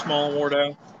getting pretty small and wore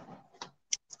down.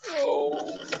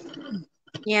 Oh.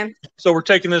 Yeah. So we're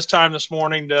taking this time this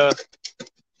morning to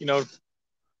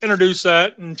introduce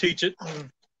that and teach it.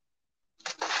 And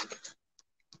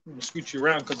I'm gonna scoot you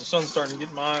around because the sun's starting to get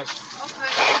in my eyes.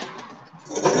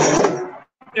 Okay.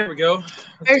 There we go.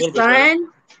 There's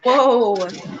sun. Whoa.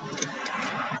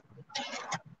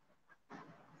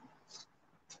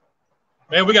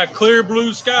 Man, we got clear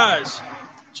blue skies.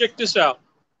 Check this out.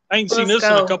 I ain't seen this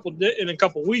in a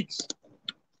couple weeks.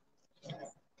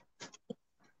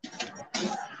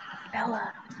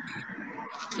 Bella.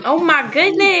 Oh my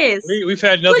goodness. We've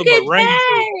had nothing but rain.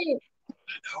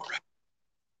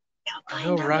 I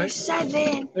know, right?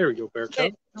 7. There we go,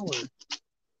 Bearcub.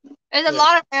 There's a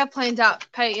lot of airplanes out,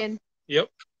 Peyton. Yep.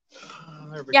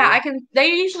 There we go. They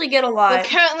usually get a lot. We're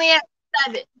currently at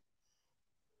 7.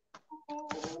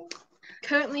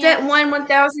 Currently at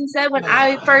 1000 said when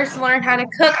I first learned how to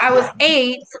cook, I was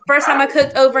 8. First time I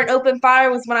cooked over an open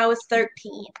fire was when I was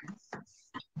 13.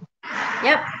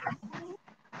 Yep.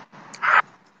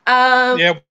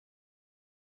 Yeah.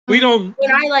 We don't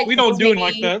do it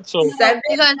like that. So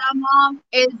because our mom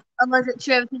is allergic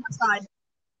to everything outside.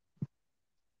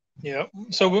 Yeah.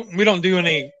 So we don't do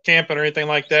any camping or anything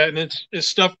like that, and it's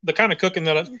stuff, the kind of cooking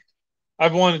that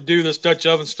I've wanted to do, this Dutch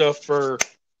oven stuff for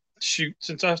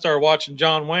since I started watching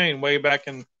John Wayne way back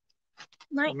in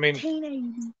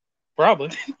 1980.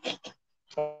 Probably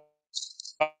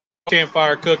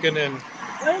campfire cooking and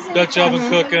Dutch oven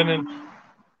cooking and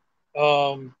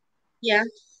yeah,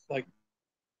 like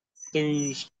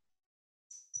who's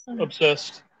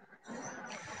obsessed.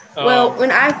 Well,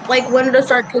 when I wanted to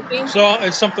start cooking, so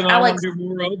it's something I want to do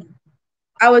more of.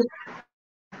 I was,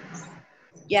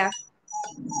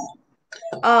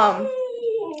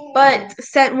 but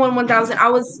set 1000. I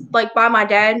was by my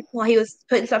dad while he was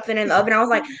putting something in the oven. I was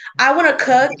like, I want to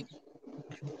cook,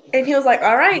 and he was like,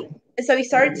 all right. And so he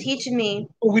started teaching me.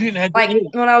 Oh, we didn't have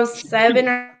when I was 7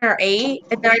 or 8,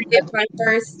 and then I did my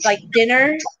first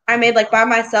dinner. I made by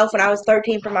myself when I was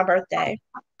 13 for my birthday,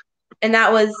 and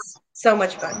that was so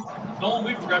much fun. No,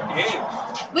 we forgot the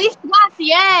eggs. We forgot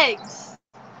the eggs.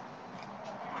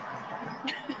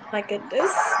 My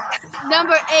goodness.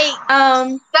 Number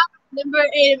 8. Number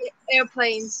 8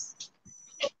 airplanes.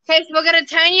 Okay, so we're gonna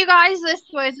turn you guys this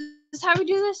way. Is this how we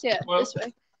do this? Yeah, this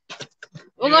way.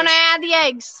 We're gonna add the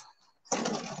eggs.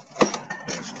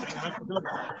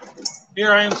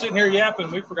 Here I am sitting here yapping.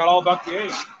 We forgot all about the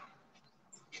eggs.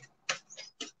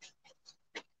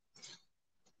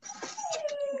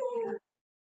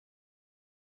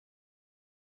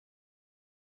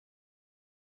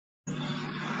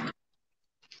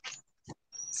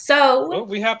 So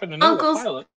we happen to know Uncle the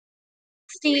pilot.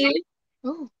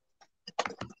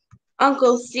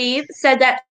 Uncle Steve said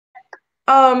that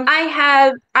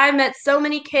I met so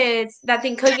many kids that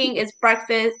think cooking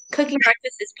breakfast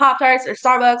is Pop-Tarts or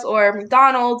Starbucks or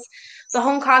McDonald's. The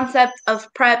whole concept of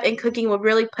prep and cooking would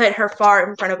really put her far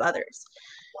in front of others.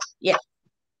 Yeah.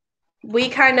 We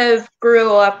kind of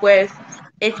grew up with,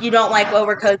 if you don't like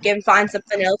overcooking, find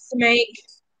something else to make.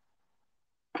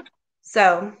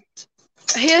 So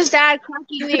here's Dad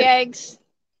cracking the eggs.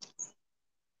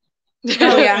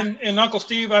 Oh yeah. And Uncle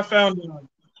Steve, I found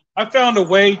a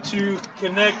way to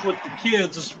connect with the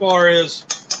kids as far as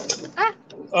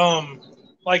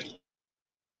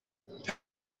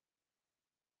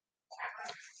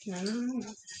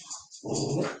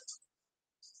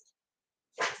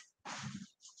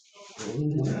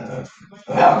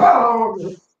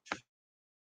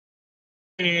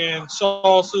and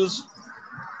sauces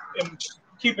and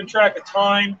keeping track of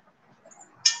time.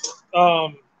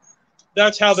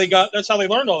 That's how they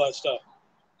learned all that stuff.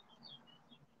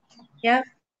 Yeah.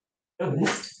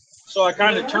 So I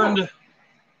kind of turned a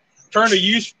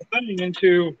useful thing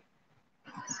into.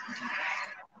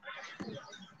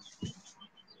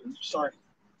 Sorry.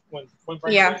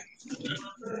 Yeah.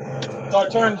 So I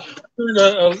turned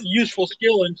a useful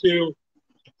skill into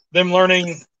them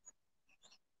learning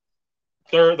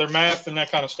their math and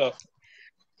that kind of stuff.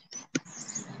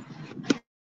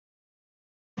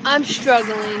 I'm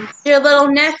struggling. Your little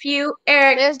nephew,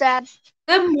 Eric. There's Dad.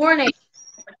 Good morning.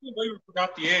 I can't believe we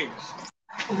forgot the eggs.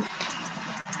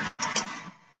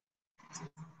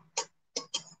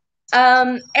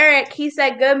 Eric, he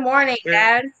said, good morning,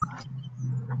 Dad.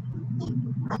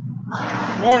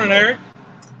 Good morning, Eric.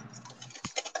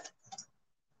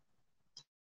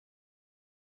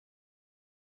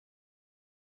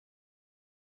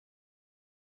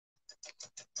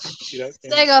 There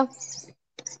you go.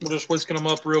 We're just whisking them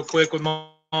up real quick with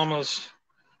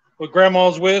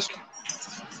Grandma's whisk.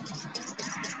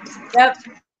 Yep.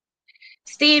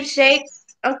 Steve Shake,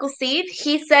 Uncle Steve,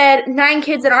 he said 9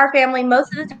 kids in our family.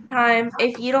 Most of the time,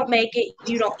 if you don't make it,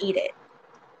 you don't eat it.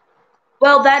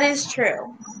 Well, that is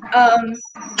true.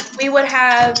 We would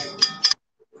have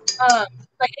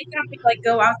like anytime we like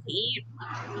go out to eat.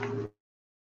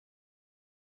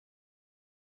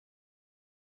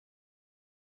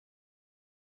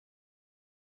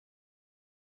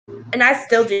 And I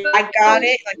still do. I got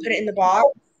it. I put it in the box.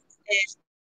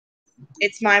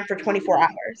 It's mine for 24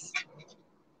 hours.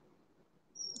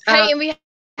 Hey, and we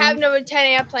have number 10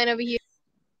 airplane over here.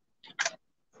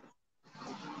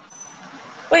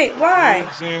 Wait, why?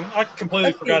 I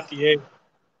completely forgot the egg.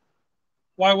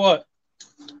 Why what?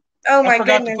 Oh my I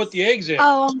forgot goodness. to put the eggs in.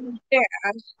 Oh, yeah.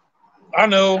 I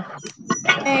know.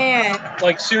 Man.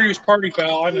 Like serious party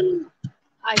foul, I know.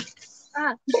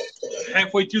 Ah.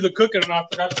 Halfway through the cooking and I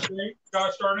forgot to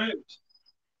start eggs.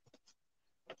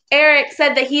 Eric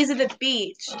said that he's at the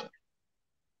beach.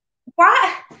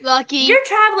 What? Lucky. You're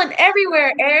traveling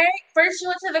everywhere, Eric. First you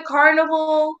went to the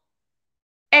carnival,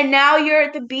 and now you're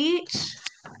at the beach.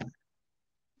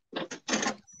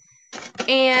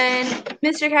 And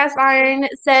Mr. Cast Iron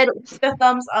said the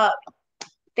thumbs up.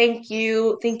 Thank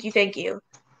you, thank you, thank you.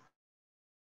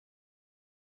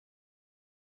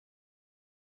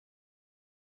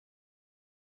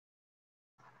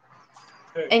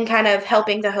 And kind of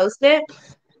helping to host it.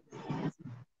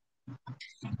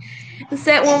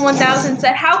 Set 1000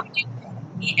 said, "How could you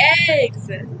eat the eggs?"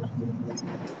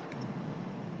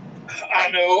 I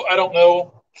know. I don't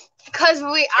know. Because I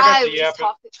was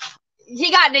talking. He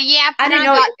got the yap, and I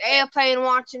got the airplane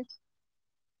watching.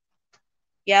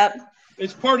 Yep.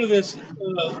 It's part of this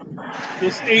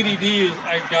this ADD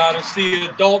I got. It's the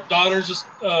adult daughters.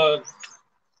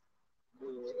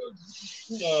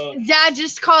 Dad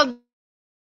just called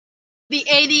the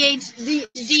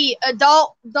ADHD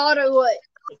adult daughter what?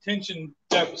 Attention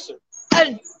deficit.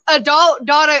 Adult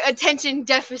daughter attention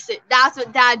deficit. That's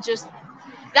what Dad just.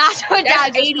 That's what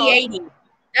Dad just called. 80-80.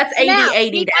 That's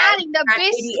 80-80. He's adding the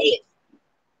biscuit.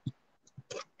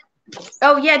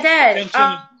 Oh yeah, Dad.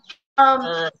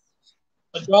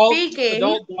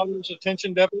 Adult daughters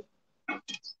attention deficit.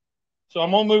 So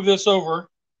I'm gonna move this over.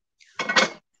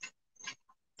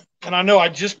 And I know I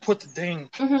just put the dang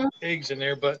eggs in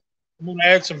there, but I'm gonna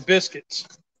add some biscuits.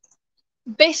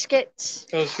 Biscuits.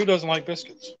 Because who doesn't like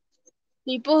biscuits?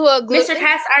 People who are gluten. Mr.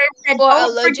 Cast Iron said,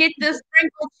 "Don't forget the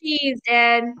sprinkled cheese,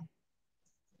 Dad."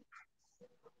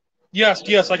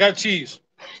 Yes, I got cheese.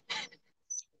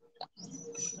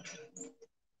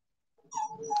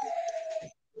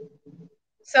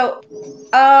 So,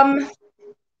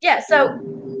 yeah, so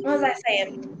what was I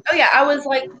saying? Oh yeah, I was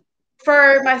like,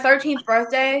 for my 13th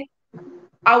birthday,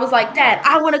 I was like, "Dad,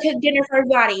 I want to cook dinner for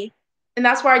everybody." And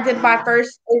that's where I did my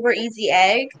first over easy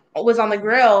egg. It was on the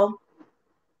grill.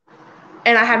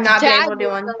 And I have not been able to do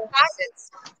one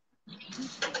since.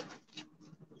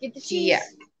 Get the cheese. Yeah.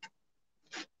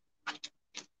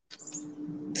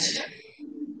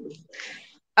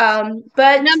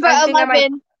 But number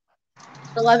 11.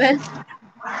 11.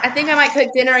 I think I might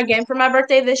cook dinner again for my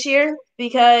birthday this year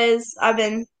because I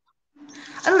don't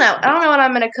know. I don't know what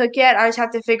I'm gonna cook yet. I just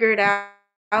have to figure it out.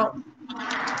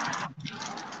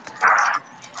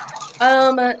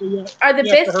 Are the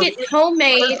biscuits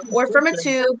homemade or from a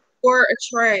tube or a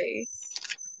tray?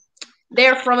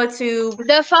 They're from a tube.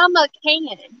 They're from a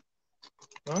can.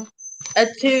 Huh? A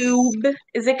tube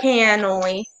is a can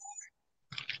only.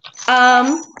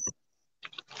 Our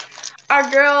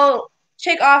girl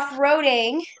chick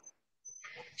off-roading.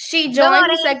 She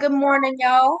joined. He said, "Good morning,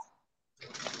 y'all."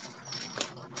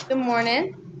 Good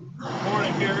morning. Good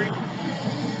morning, Gary.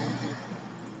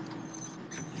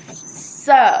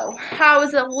 So, how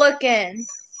is it looking?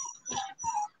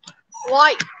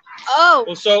 Like, oh.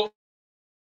 Well, so.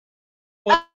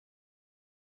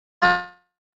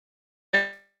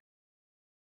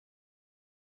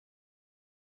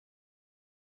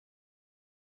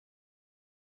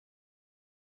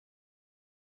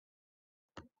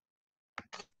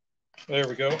 There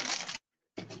we go.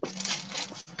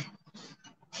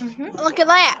 Look at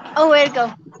that. Oh, way to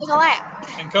go. Look at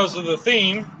that. And because of the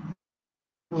theme,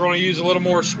 we're going to use a little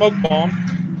more smoke bomb.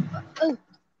 Ooh.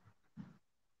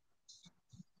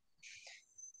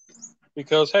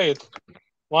 Because, hey,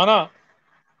 why not?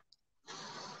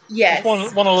 Yes.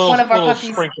 Just one of our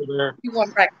puppies sprinkle there. You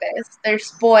want breakfast. They're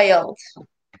spoiled.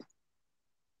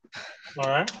 All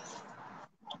right.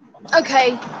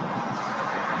 Okay.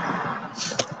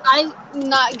 I'm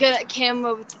not good at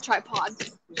camera with the tripod.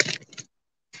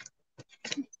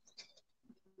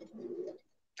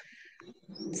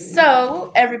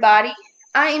 So, everybody,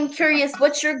 I am curious,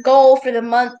 what's your goal for the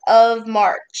month of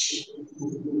March?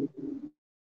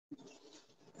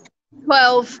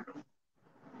 12.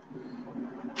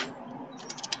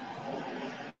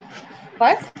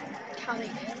 What?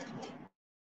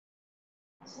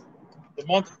 The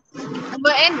month.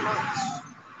 But in March.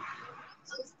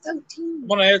 I'm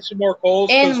gonna add some more coals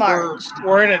because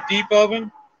we're in a deep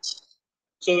oven,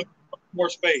 so there's more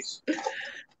space.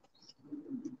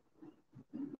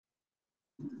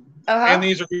 And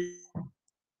these are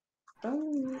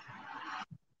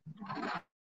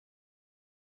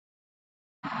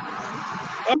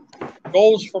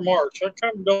goals for March. I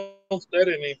kind of don't set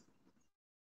any.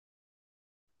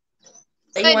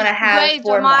 That you want to have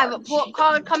for March. Report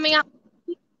card coming up.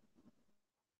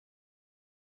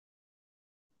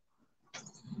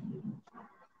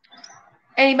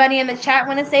 Anybody in the chat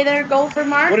want to say their goal for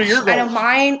March? What are your goals? I know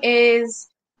mine is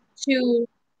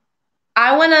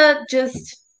I want to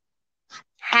just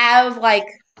have, like,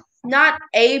 not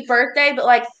a birthday, but,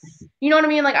 like, you know what I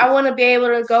mean? Like, I want to be able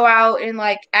to go out and,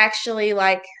 like, actually,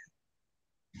 like,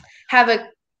 have a,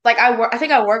 like, I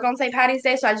think I work on St. Patty's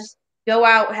Day, so I just go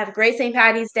out, have a great St.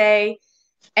 Patty's Day,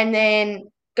 and then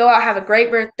go out, have a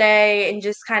great birthday, and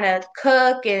just kind of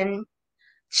cook and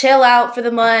chill out for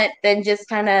the month, and just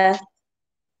kind of,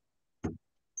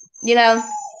 you know.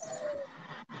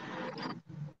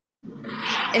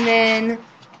 And then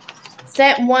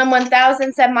set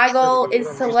 1,000 said my goal is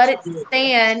to let it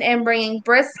stand, and bringing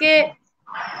brisket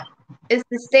is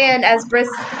to stand as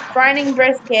brining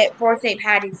brisket for St.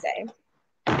 Patty's Day.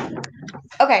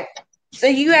 Okay, so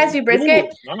you guys do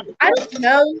brisket. I don't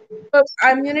know what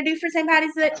I'm gonna do for St.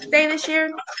 Patty's Day this year.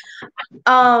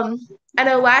 I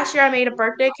know last year I made a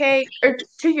birthday cake, or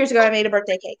 2 years ago I made a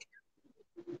birthday cake.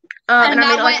 And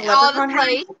I made like a leprechaun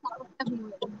hat.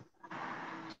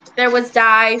 There was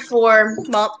dye for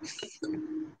months.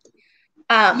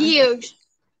 Years.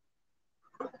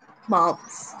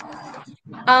 Months.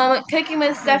 Cooking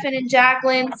with Stefan and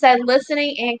Jacqueline said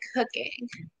listening and cooking.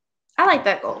 I like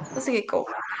that goal. That's a good goal.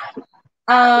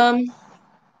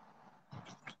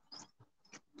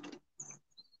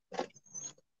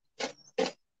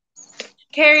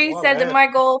 Carrie said that my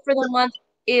goal for the month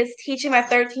is teaching my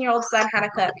 13-year-old son how to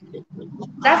cook.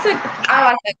 I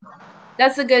like that.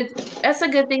 That's a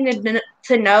good thing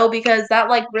to know, because that,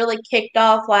 like, really kicked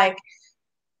off, like,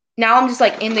 now I'm just,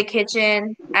 like, in the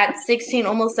kitchen at 16,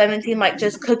 almost 17, like,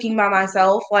 just cooking by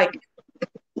myself. Like,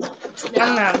 I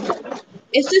don't know.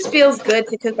 It just feels good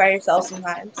to cook by yourself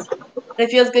sometimes. It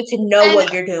feels good to know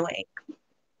what you're doing.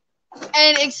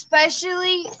 And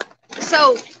especially,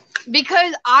 so,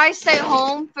 because I stay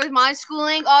home for my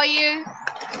schooling all year,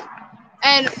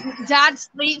 and Dad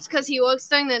sleeps because he works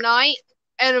during the night,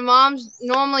 and Mom's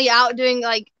normally out doing,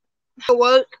 like, her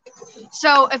work.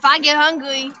 So if I get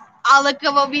hungry, I'll look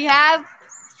up what we have,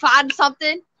 find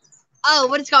something. Oh,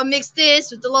 we're just gonna mix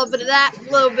this with a little bit of that, a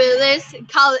little bit of this, and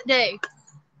call it day.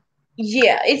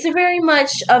 Yeah, it's a very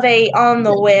much of a on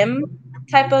the whim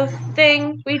type of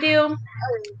thing we do.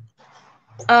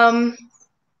 But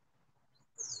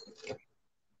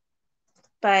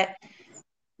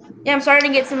yeah, I'm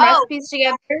starting to get some recipes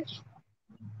together,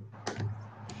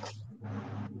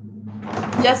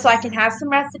 just so I can have some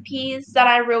recipes that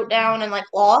I wrote down and, like,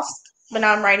 lost, but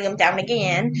now I'm writing them down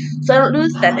again, so I don't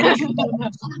lose them.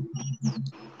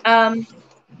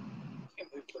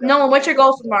 Nolan, what's your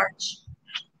goal for March?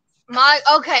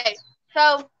 Okay,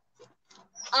 so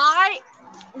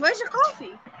where's your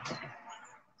coffee?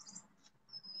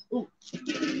 Ooh.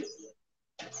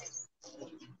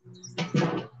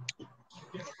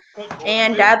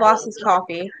 And Dad lost his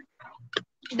coffee.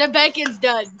 The bacon's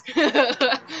done.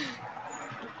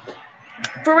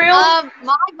 For real?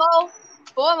 My goal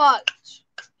for March.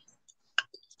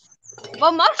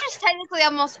 Well, March is technically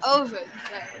almost over.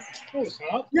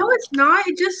 No, it's not.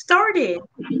 It just started.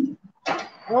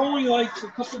 We're only like a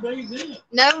couple days in.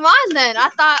 Never mind then. I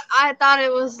thought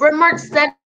it was. We're March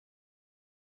 7th.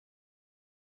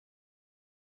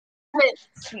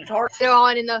 Sweetheart. They're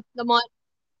on in the month.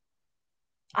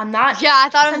 I'm not. Yeah, I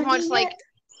thought it was March like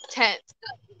 10th.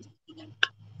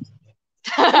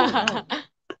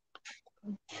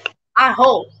 I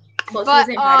hope. But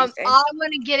I'm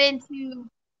gonna get into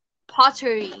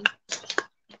pottery.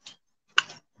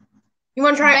 You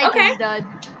want to try? Bacon's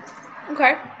done.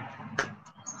 Okay.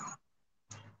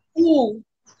 Ooh,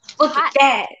 look at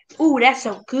that. Ooh, that's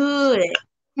so good.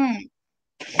 All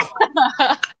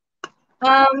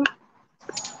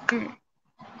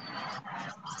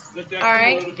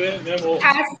right.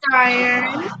 Cast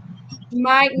iron.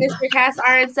 Mike, Mr. Cast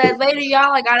Iron said, later,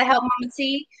 y'all, I gotta help Mama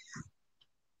T.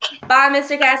 Bye,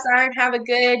 Mr. Cast Iron. Have a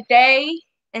good day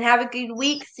and have a good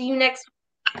week. See you next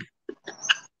week.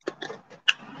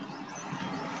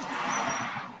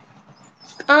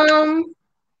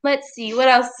 Let's see. What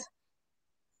else?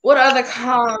 What other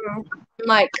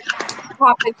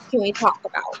topics can we talk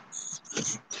about?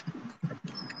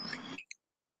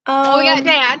 We got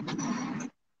Dad.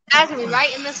 Dad's gonna be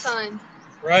right in the sun.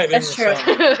 Right in the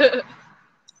sun.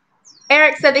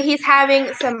 Eric said that he's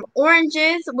having some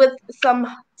oranges with some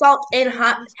salt and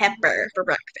hot pepper for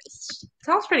breakfast.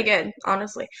 Sounds pretty good,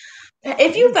 honestly.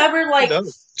 If you've ever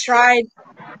tried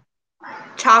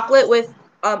chocolate with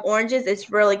oranges, it's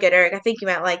really good, Eric. I think you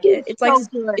might like it. It's like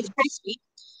good. It's pretty sweet.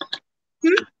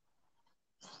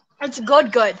 It's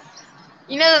good.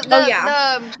 You know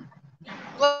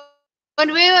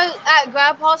when we were at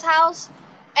Grandpa's house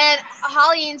and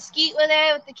Holly and Skeet were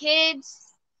there with the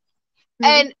kids,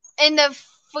 and in the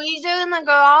freezer in the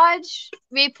garage,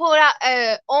 we pulled out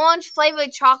an orange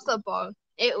flavored chocolate bar.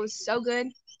 It was so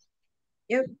good.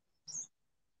 Yep.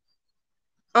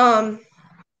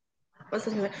 What's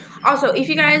this? Also, if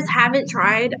you guys haven't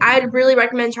tried, I'd really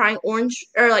recommend trying orange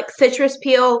or citrus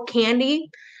peel candy.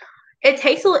 It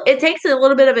takes a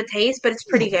little bit of a taste, but it's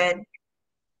pretty good.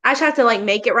 I just have to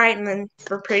make it right, and then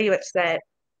we're pretty much set.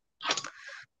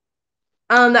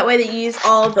 That way that you use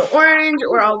all of the orange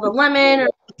or all the lemon. Or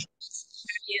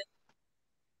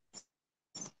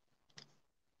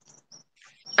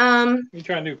You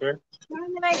trying to do, Bear?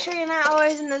 Trying to make sure you're not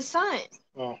always in the sun.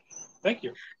 Oh, thank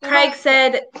you. Craig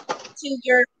said to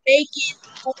your bacon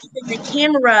in the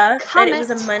camera that it was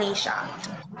a money shot.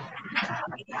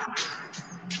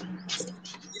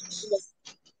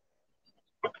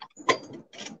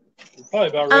 We're probably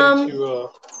about ready to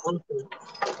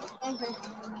Okay.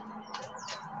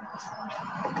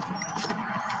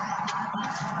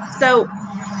 So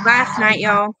last night,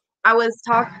 y'all,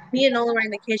 me and Nolan were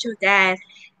in the kitchen with Dad,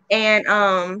 and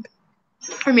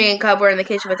me and Cub were in the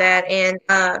kitchen with Dad, and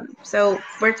so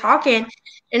we're talking,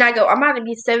 and I go, I'm about to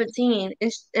be 17,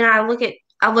 and I look at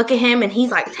him, and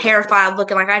he's terrified,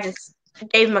 looking like I just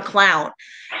gave him a clown,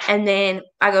 and then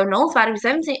I go, Nolan's about to be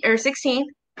 17 or 16,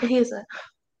 and he was like,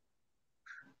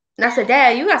 and I said,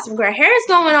 Dad, you got some gray hairs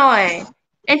going on,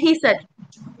 and he said,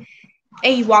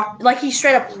 and he walked, he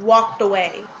straight up walked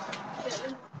away.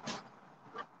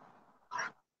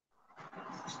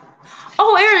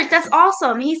 Oh, Eric, that's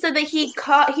awesome. He said that he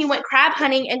went crab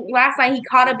hunting, and last night he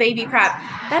caught a baby crab.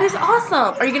 That is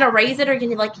awesome. Are you gonna raise it, or can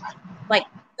you cook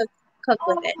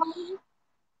with it?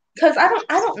 Because I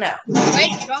don't know.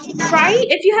 Right?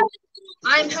 If you have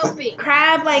I'm helping.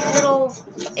 Crab, little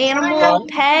animal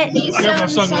pet. I got my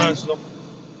sunglasses on.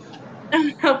 I'm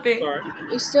helping. Sorry.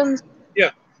 You still? Yeah,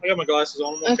 I got my glasses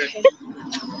on. I'm okay.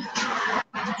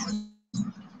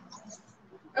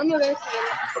 I'm gonna.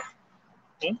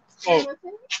 Oh,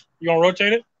 you gonna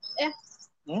rotate it? Yeah.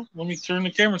 Well, let me turn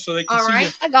the camera so they can see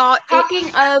you. I got.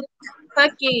 Talking of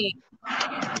cooking.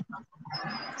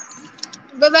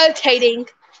 We're rotating.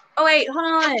 Oh wait,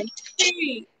 hold on.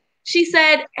 She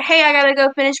said, "Hey, I gotta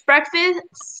go finish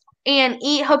breakfast and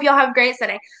eat. Hope y'all have a great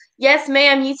Sunday." Yes,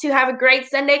 ma'am. You two have a great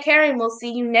Sunday, Karen. We'll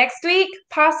see you next week,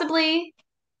 possibly.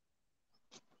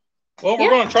 Well, we're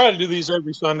gonna try to do these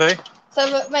every Sunday.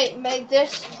 So wait, make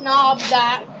this knob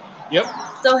that. Yep.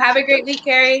 So have a great week,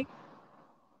 Carrie.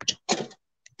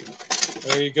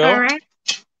 There you go. All right.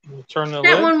 We'll turn the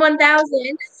That lid.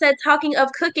 1000 said, talking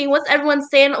of cooking, what's everyone's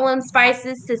standalone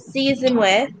spices to season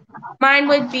with? Mine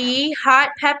would be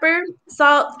hot pepper,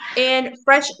 salt, and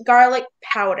fresh garlic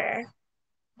powder.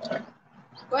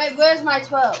 Wait, where's my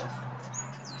 12?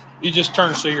 You just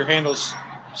turn so your handle's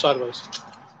sideways.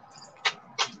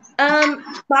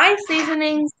 My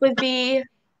seasonings would be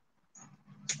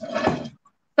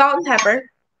salt and pepper,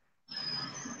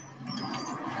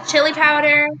 chili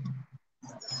powder,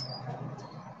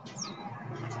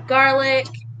 garlic,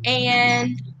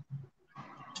 and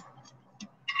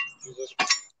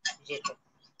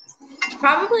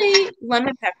probably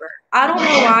lemon pepper. I don't know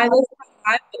why those are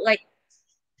hot, but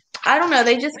I don't know.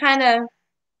 They just kind of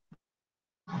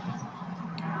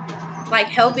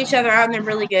help each other out, and they're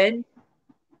really good.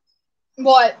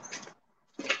 What?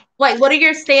 What are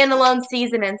your standalone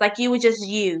seasonings you would just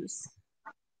use?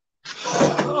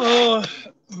 The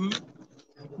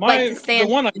one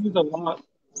I use a lot.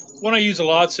 One I use a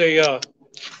lot, say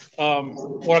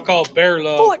what I call Bear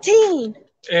Love. 14.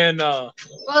 And well,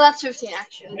 that's 15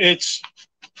 actually. It's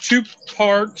 2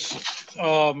 parts,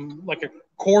 a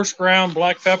coarse ground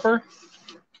black pepper,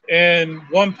 and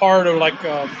 1 part of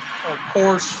a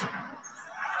coarse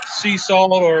sea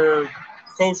salt or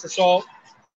kosher salt.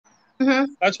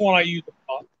 Mm-hmm. That's one I use a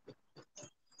lot.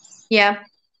 Yeah.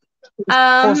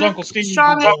 Of course, Uncle Steve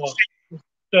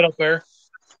set up there.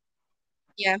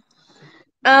 Yeah.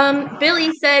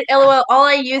 Billy said, "LOL, all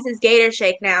I use is Gator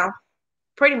Shake now."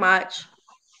 Pretty much.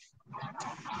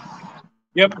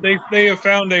 Yep, they have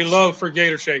found a love for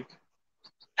Gator Shake.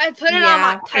 I put it on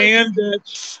my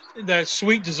toast. And that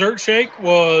sweet dessert shake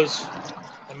was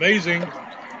amazing.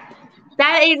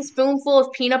 Dad ate a spoonful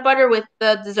of peanut butter with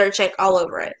the dessert shake all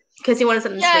over it because he wanted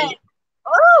something sweet.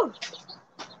 Oh.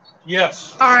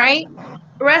 Yes. All right.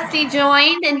 Rusty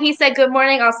joined and he said, "Good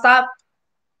morning. I'll stop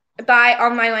by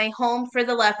on my way home for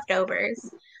the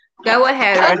leftovers." Go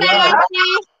ahead. Okay,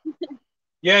 Rusty.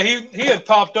 Yeah, he had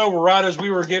popped over right as we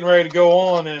were getting ready to go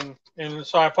on, and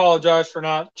so I apologize for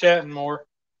not chatting more.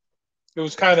 It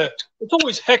was it's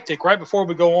always hectic right before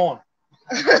we go on.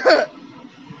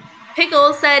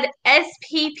 Pickles said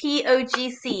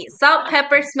SPPOGC: salt,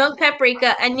 pepper, smoked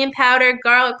paprika, onion powder,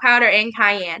 garlic powder, and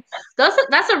cayenne.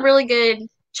 That's a really good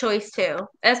choice too.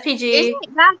 SPG.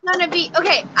 Isn't that gonna be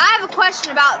okay? I have a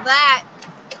question about that.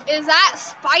 Is that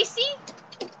spicy?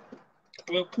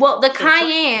 Well, the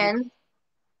cayenne,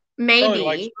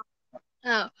 maybe.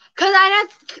 Oh, cause I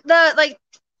know the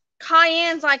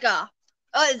cayenne's like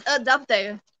it's up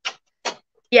there.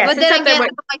 Yes, but then again, I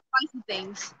don't like spicy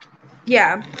things.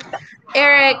 Yeah.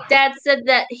 Eric, Dad said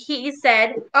that he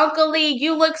said, "Uncle Lee,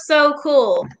 you look so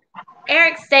cool."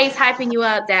 Eric stays hyping you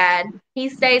up, Dad. He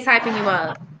stays hyping you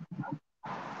up.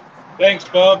 Thanks,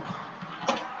 Bub.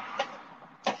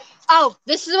 Oh,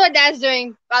 this is what Dad's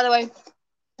doing, by the way.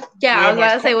 Yeah, I was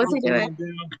about to say, what's he doing?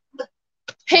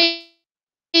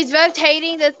 He's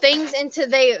rotating the things into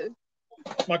there.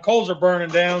 My coals are burning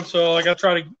down, so I got to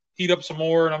try to heat up some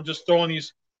more, and I'm just throwing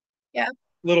these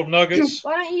little nuggets.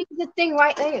 Why don't you use the thing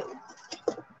right there?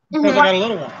 Because I got a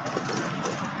little one.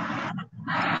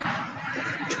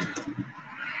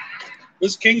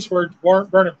 This Kingsford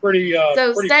weren't burning pretty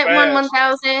so pretty Set fast.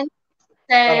 1000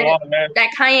 said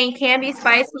that cayenne can be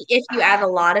spicy if you add a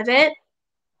lot of it.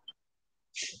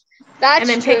 That's and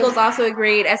then true. Pickles also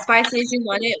agreed, as spicy as you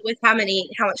want it with how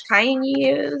much cayenne you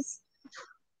use.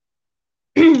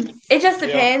 It just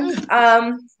depends.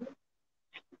 Yeah.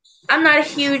 I'm not a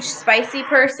huge spicy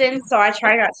person, so I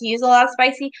try not to use a lot of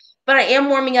spicy. But I am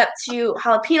warming up to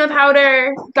jalapeno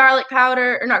powder, garlic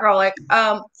powder, or not garlic,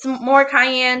 some more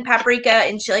cayenne, paprika,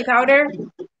 and chili powder,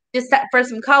 just for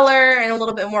some color and a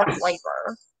little bit more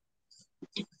flavor.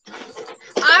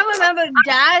 I remember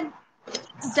Dad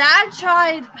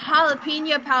tried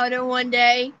jalapeno powder one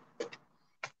day,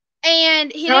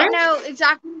 and he didn't know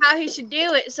exactly how he should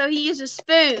do it, so he used a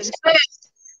spoon.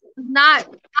 Not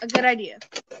a good idea.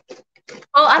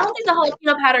 Well, I don't think the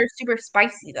jalapeno powder is super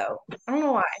spicy, though. I don't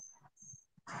know why.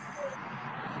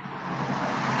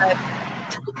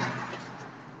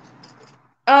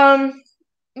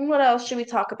 What else should we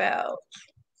talk about?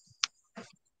 Oh,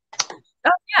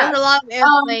 yeah. There's a lot of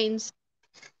airplanes.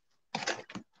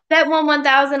 That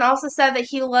 1000 also said that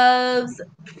he loves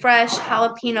fresh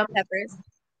jalapeno peppers.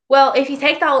 Well, if you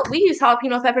take we use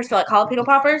jalapeno peppers for jalapeno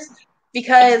poppers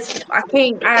because I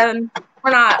think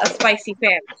we're not a spicy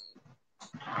fan.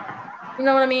 You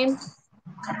know what I mean?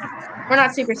 We're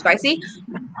not super spicy,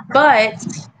 but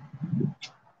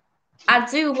I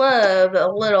do love a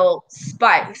little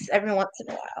spice every once in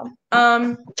a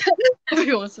while.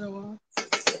 Every once in a while.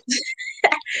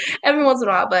 Every once in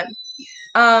a while, but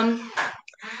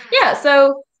yeah.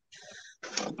 So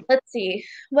let's see,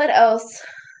 what else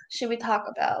should we talk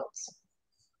about?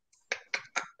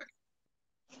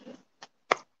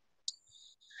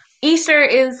 Easter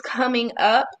is coming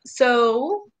up,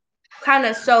 so kind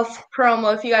of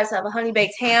self-promo. If you guys have a honey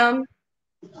baked ham,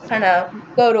 kind of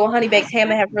go to a honey baked ham.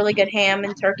 They have really good ham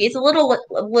and turkey. It's a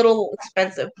little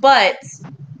expensive, but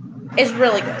it's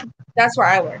really good. That's where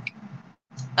I work.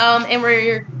 And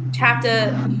we have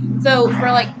to. So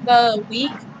for the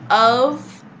week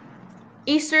of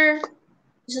Easter,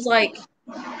 which is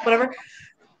whatever.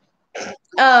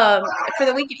 For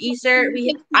the week of Easter,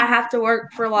 I have to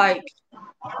work for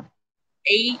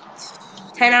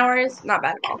 8-10 hours. Not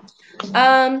bad at all.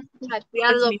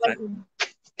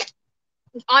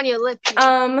 It's on your lips.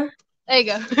 There you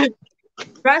go.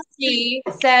 Rusty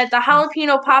said the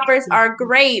jalapeno poppers are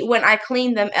great when I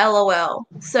clean them. LOL.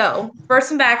 So, for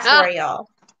some backstory, y'all.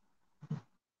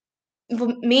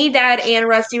 Me, Dad, and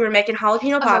Rusty were making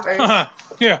jalapeno poppers.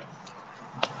 Yeah.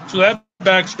 So that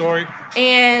backstory.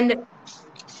 And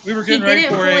we were getting ready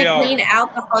for fully clean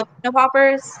out the jalapeno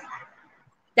poppers.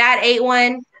 Dad ate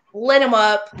one, lit him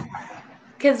up,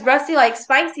 because Rusty likes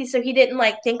spicy, so he didn't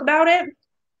think about it.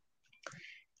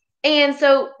 And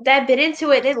so Dad bit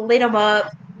into it, and it lit him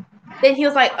up. Then he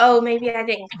was like, "Oh, maybe I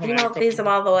didn't clean them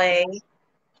all the way."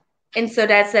 And so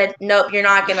Dad said, "Nope, you're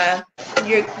not gonna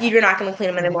clean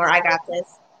them anymore. I got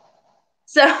this."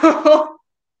 So,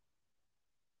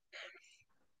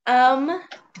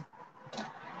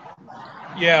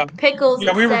 yeah. Pickles.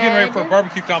 Yeah, we were getting ready for a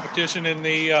barbecue competition, and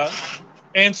the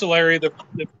ancillary, the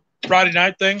Friday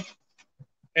night thing.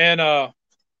 And,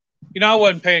 you know, I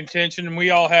wasn't paying attention, and we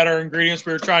all had our ingredients.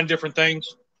 We were trying different things.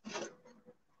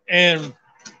 And,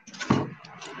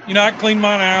 you know, I cleaned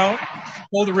mine out,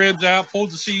 pulled the ribs out,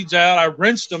 pulled the seeds out. I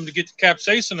rinsed them to get the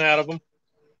capsaicin out of them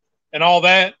and all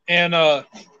that. And, well,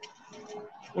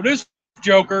 this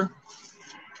joker,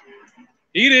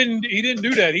 he didn't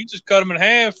do that. He just cut them in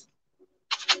half,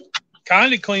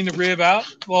 kind of cleaned the rib out.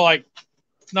 Well, like,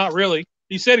 not really.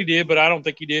 He said he did, but I don't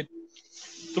think he did.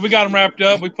 So we got them wrapped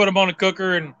up. We put them on a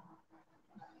cooker, and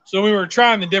so we were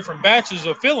trying the different batches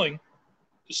of filling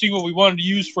to see what we wanted to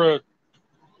use for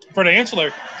the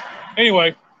ancillary.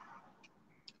 Anyway,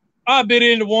 I bit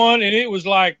into one, and it was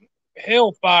like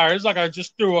hellfire. It's like I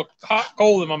just threw a hot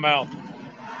coal in my mouth.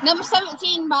 Number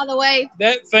 17, by the way.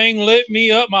 That thing lit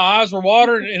me up. My eyes were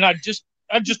watering, and I just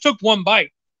took one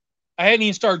bite. I hadn't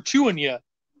even started chewing yet.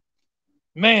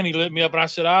 Man, he lit me up, and I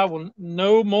said, I will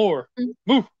no more.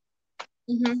 Move.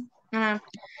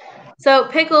 So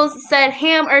Pickles said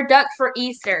ham or duck for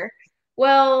Easter.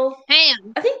 Well,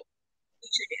 ham. I think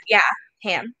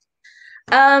ham.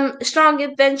 Strong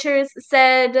Adventures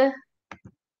said,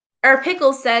 or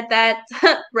Pickles said that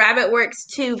rabbit works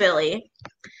too, Billy.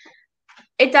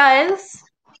 It does.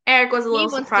 Eric was a little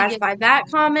surprised by that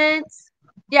comment.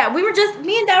 Yeah,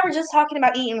 me and Dad were just talking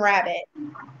about eating rabbit,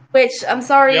 which I'm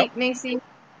sorry, Macy.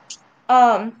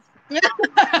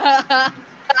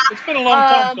 It's been a long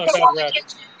time since I've had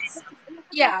rabbit.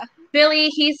 Yeah. Billy,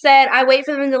 he said, I wait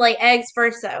for them to lay eggs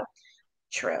first, though.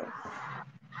 True.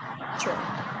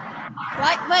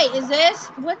 Wait, is this,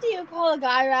 what do you call a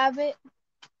guy rabbit?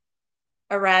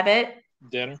 A rabbit?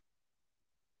 Dinner.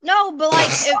 No, but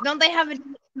like, don't they have a,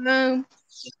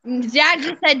 Dad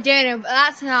just said dinner, but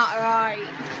that's not right.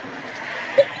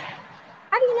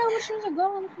 How do you know which one's a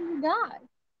girl and which one's a guy?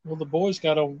 Well, the boys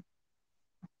got a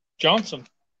Johnson.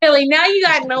 Billy, now you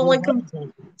got no one.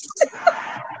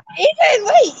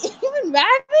 Even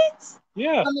rabbits?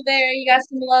 Yeah. Mama Bear, you got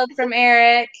some love from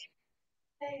Eric.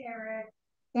 Hey, Eric.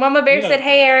 Mama Bear said,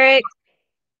 hey, Eric.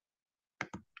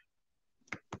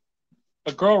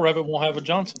 A girl rabbit won't have a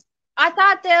Johnson. I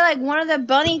thought they're like one of the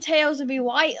bunny tails would be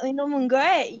white and the one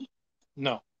gray.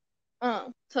 No.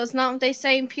 Oh, so it's not what they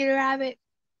say in Peter Rabbit?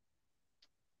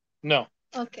 No.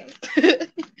 Okay.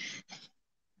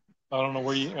 I don't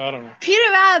know.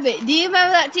 Peter Rabbit. Do you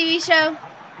remember that TV show?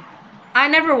 I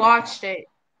never watched it.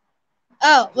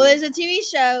 Oh, well, there's a TV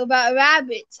show about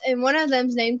rabbits, and one of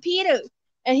them's named Peter,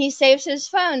 and he saves his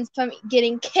friends from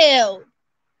getting killed.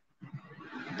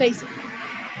 Basically.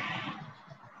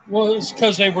 Well, it's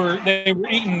because they were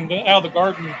eating out of the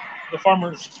garden, the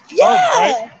farmer's garden,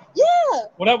 right? Yeah.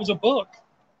 Well, that was a book.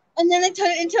 And then they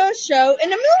turned it into a show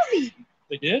and a movie.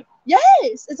 They did?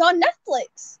 Yes, it's on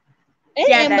Netflix. And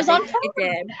Amazon Prime. It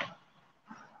did.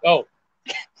 Oh.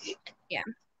 Yeah.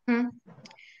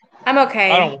 I'm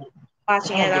okay. I don't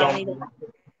watching it. I don't need it.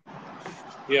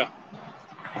 Yeah.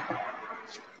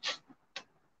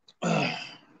 I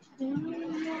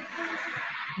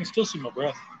can still see my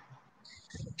breath.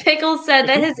 Pickles said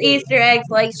that his Easter eggs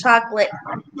like chocolate,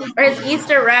 or his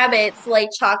Easter rabbits like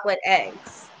chocolate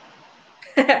eggs.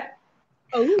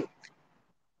 Oh.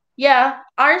 Yeah,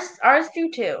 ours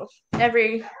do too.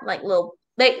 Every like little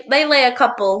they lay a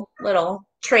couple little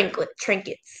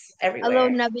trinkets everywhere. A little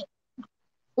nugget.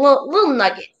 Little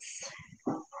nuggets.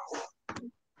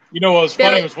 You know what was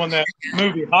funny was when that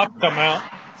movie Hop come out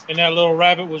and that little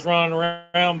rabbit was running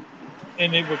around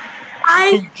and it would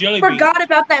I forgot beans.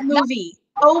 About that movie.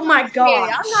 Oh my god!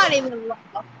 I'm not even.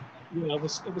 Yeah, it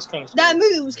was kind of scary. That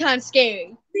movie was kind of scary.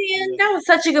 Man, that was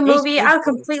such a good movie. I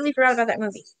completely forgot about that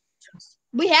movie.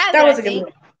 We had that was a good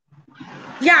movie.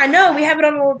 Yeah, I know. We have it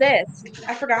on a little disc.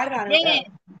 I forgot about it. Dang it.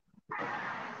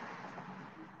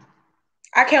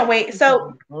 I can't wait.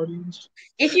 So,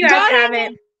 if you guys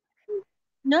haven't,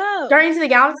 no, Guardians of the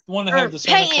Galaxy. One that had the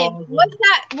Santa Claus.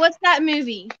 What's that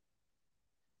movie?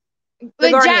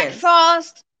 With Jack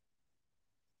Frost.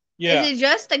 Yeah. Is it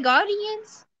just the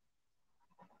Guardians?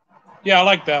 Yeah, I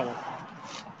like that one.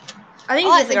 I think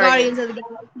it's the Guardians of the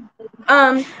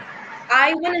Galaxy.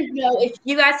 I want to know if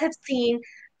you guys have seen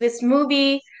this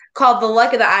movie called The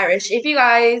Luck of the Irish. If you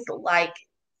guys like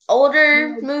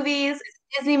older movies,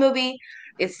 Disney movie,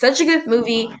 it's such a good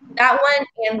movie. That one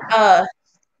and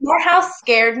Morehouse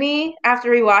scared me after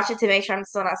we watched it to make sure I'm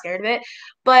still not scared of it.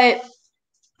 But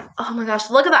oh my gosh,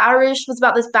 Look at the Irish was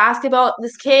about this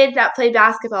kid that played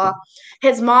basketball.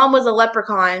 His mom was a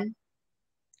leprechaun.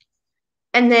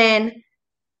 And then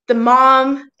the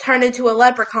mom turned into a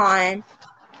leprechaun.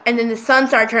 And then the son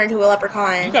started turning into a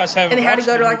leprechaun. You guys haven't and they had to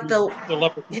go to like the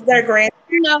leprechaun. their grand.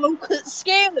 No, it's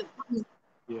scary.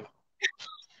 Yeah.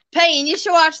 Peyton, you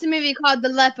should watch the movie called The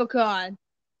Leprechaun.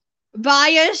 By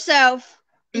yourself.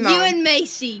 No. You and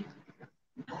Macy.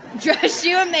 Just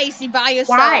you and Macy by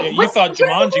yourself. Why? Yeah, you thought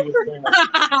Jumanji was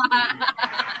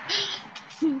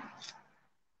bad.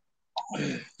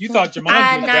 You thought Jumanji was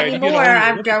Not bad. anymore.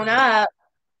 I've grown up.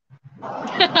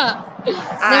 I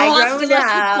grown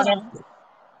up.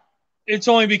 It's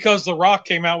only because The Rock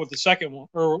came out with the second one,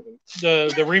 or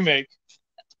the remake.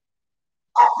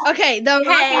 Okay, The Rock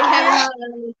and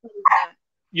Kevin.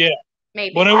 Yeah.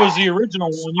 Maybe. When it was the original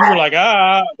one, you were like,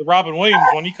 the Robin Williams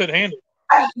one, you couldn't handle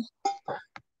it.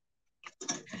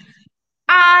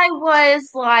 I was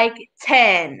like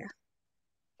 10.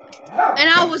 And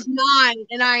I was 9,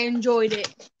 and I enjoyed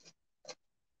it.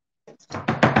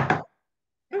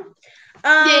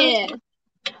 Yeah.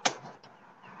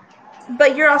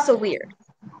 But you're also weird.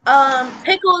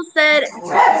 Pickles said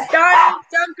Donnie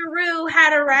Dunkaroo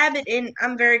had a rabbit in.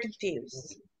 I'm very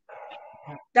confused.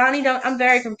 I'm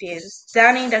very confused.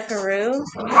 Donnie Dunkaroo?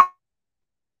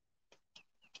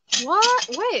 What?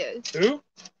 Where? Who?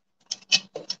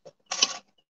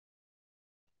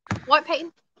 What,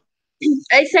 Peyton?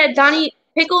 I said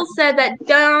Pickles said that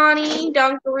Donnie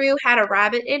Dunkaroo had a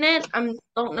rabbit in it. I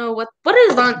don't know what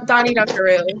is Donnie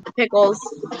Dunkaroo. Pickles.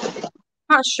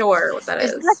 I'm not sure what that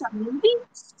is. Is that a movie?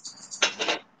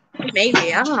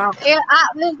 Maybe, I don't know. Yeah,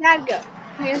 where's Dad go?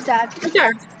 Here's Dad.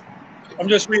 Okay. I'm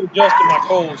just readjusting my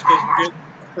coals because I'm getting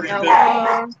pretty thick.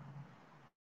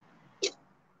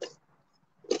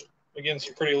 I'm getting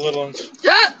some pretty little ones. A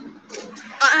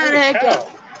hiccup.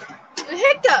 A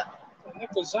hiccup. What the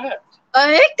heck was that? A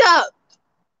hiccup.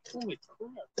 Holy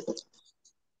crap.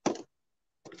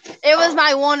 It was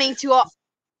my warning to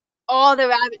all the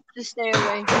rabbits to stay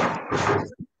away.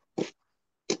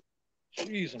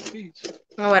 Jeez and Pete.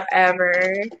 Whatever.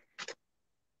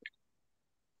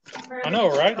 I know,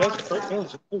 right? That's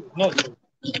nuts.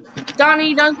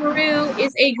 Donnie Dunkaroo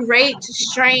is a great,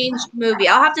 strange movie.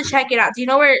 I'll have to check it out. Do you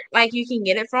know where you can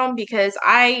get it from? Because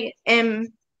I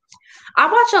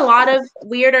watch a lot of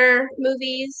weirder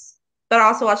movies, but I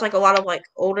also watch a lot of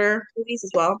older movies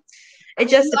as well. It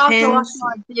just depends. I also watch a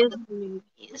lot of Disney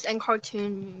movies and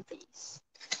cartoon movies.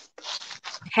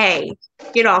 Hey,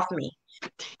 get off me.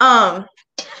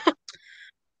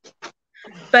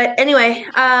 But anyway,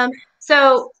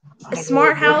 so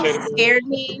Smart House scared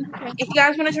me. If you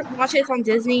guys want to watch it, it's on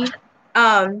Disney.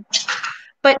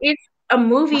 But it's a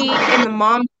movie and the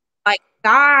mom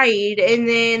died, and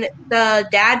then the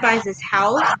dad buys this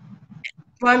house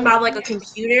run by a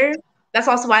computer. That's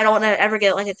also why I don't want to ever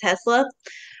get a Tesla.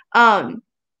 And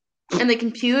the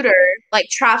computer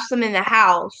traps them in the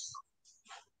house.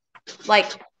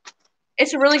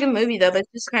 It's a really good movie though, but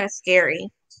it's just kind of scary.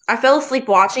 I fell asleep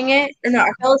watching it. Or no,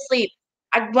 I fell asleep.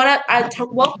 I woke up. It was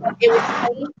cold. I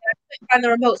couldn't find the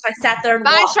remote, so I sat there and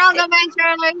watched. Strong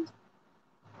Adventures.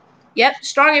 Yep,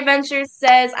 Strong Adventures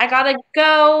says I gotta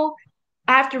go.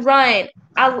 I have to run.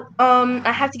 I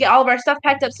have to get all of our stuff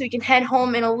packed up so we can head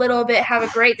home in a little bit. Have a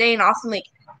great day and awesome week.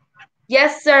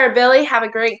 Yes, sir, Billy. Have a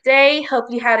great day. Hope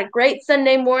you had a great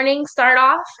Sunday morning start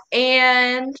off,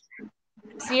 and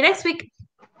see you next week.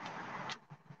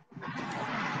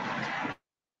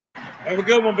 Have a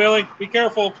good one, Billy. Be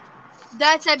careful.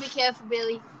 Dad said be careful,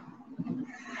 Billy.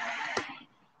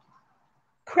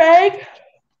 Craig?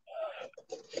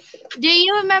 Do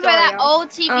you remember that old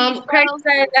TV show? Craig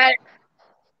said that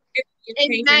if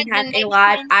you have a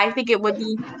live, I think it would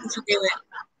be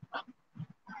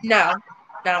No.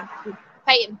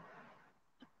 Peyton.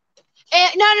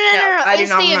 No.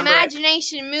 It's the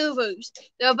Imagination Movers.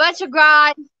 They're a bunch of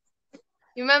guys.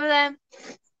 You remember them?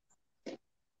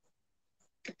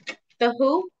 The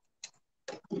who?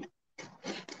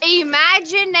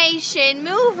 Imagination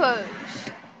Movers.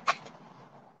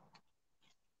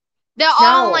 They're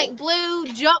all in blue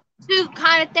jumpsuit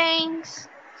kind of things.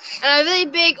 And a really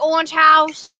big orange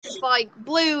house,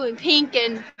 blue and pink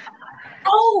and.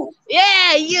 Oh!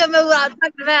 Yeah, you remember what I'm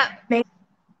talking about.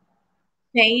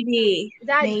 Maybe.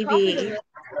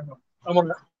 I'm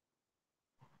on.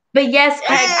 But yes,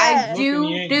 Craig, I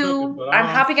do. I'm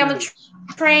hopping on the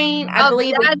train. I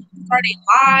believe we started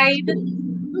live.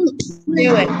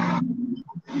 Do it.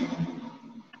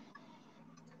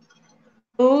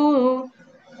 Ooh.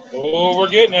 Oh, we're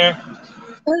getting there.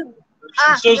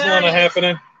 Sizzling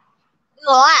happening.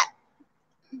 A lot.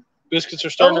 Biscuits are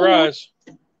starting to rise.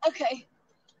 Okay.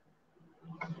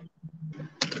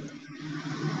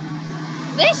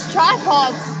 This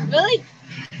tripod's really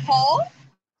tall.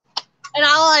 And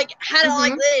I had it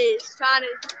like this, trying to.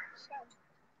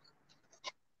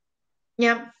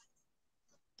 Yep.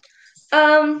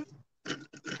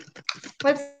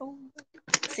 Let's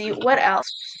see what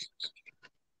else.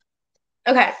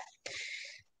 Okay.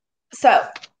 So,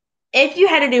 if you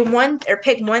had to do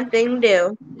pick one thing to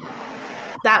do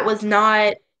that was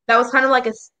kind of like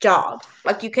a job.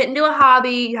 Like you couldn't do a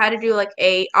hobby, you had to do like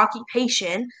a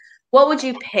occupation. What would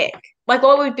you pick? Like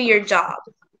what would be your job?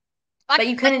 That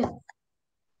you couldn't.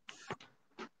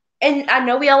 And I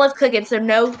know we all love cooking, so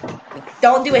no,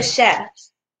 don't do a chef.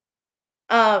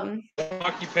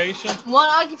 Occupation. One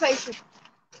occupation.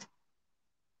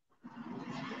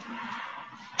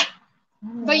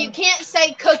 But you can't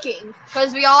say cooking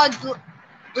because we all do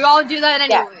that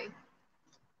anyway.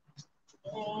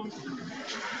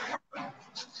 Yeah.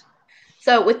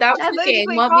 So without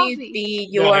cooking, what would be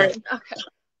your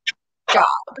job?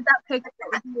 Without cooking,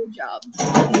 what would be your job?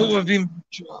 What would be my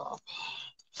job?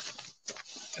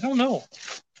 I don't know.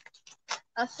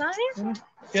 That's not it?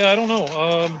 Yeah, I don't know.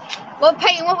 Well,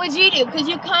 Peyton, what would you do? Because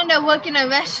you kind of work in a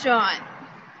restaurant,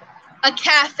 a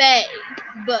cafe,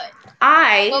 but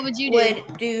what would you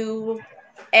do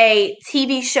a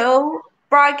TV show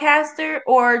broadcaster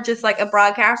or just like a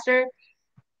broadcaster,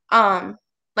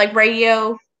 like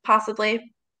radio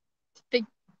possibly.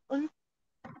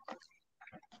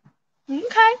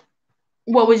 Okay.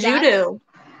 What would you do?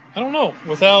 I don't know.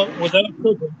 Without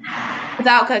cooking.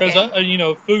 Without cooking.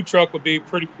 Because food truck would be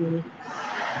pretty cool.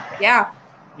 Yeah.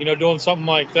 Doing something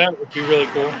like that would be really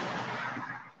cool.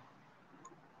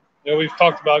 We've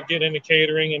talked about getting into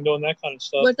catering and doing that kind of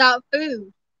stuff. Without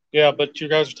food. Yeah, but you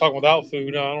guys are talking without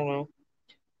food. I don't know.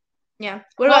 Yeah.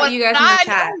 What about you guys in the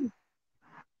chat?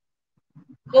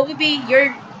 What would be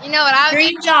your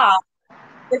dream job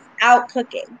without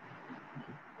cooking?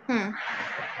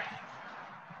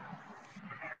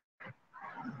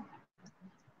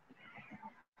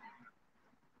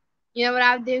 You know what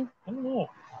I would do? I don't know.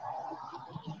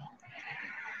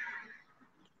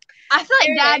 I feel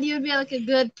like Dad, you would be like a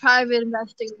good private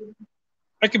investigator.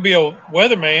 I could be a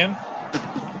weatherman.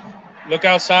 Look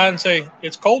outside and say,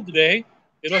 it's cold today.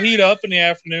 It'll heat up in the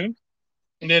afternoon.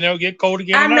 And then it'll get cold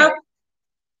again at night.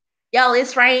 Y'all,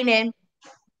 it's raining.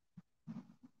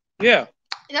 Yeah.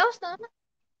 No, it's not.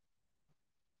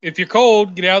 If you're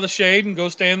cold, get out of the shade and go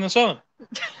stand in the sun.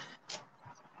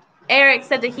 Eric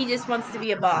said that he just wants to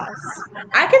be a boss.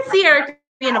 I could see Eric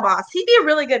being a boss. He'd be a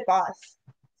really good boss.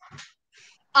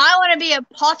 I want to be a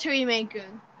pottery maker.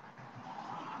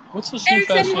 What's this new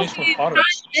fascination with pottery? Prime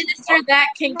Minister that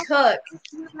can cook.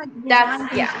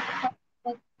 That's, yeah.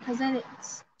 Because then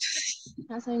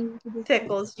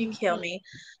Pickles, you kill me.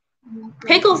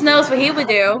 Pickles knows what he would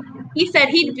do. He said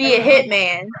he'd be a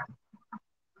hitman.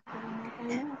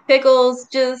 Pickles,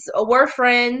 we're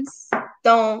friends.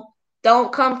 Don't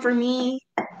come for me.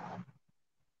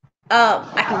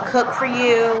 I can cook for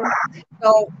you.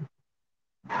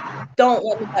 Don't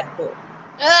let me cut food.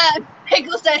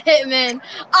 Pickles said hitman.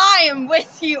 I am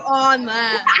with you on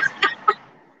that.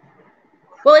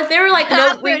 Well, if there were like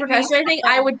no repercussions or anything,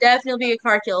 I would definitely be a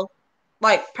cartel,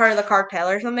 like part of the cartel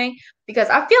or something. Because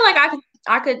I feel like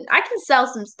I can sell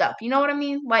some stuff. You know what I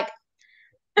mean? Like,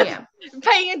 yeah.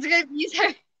 Paying good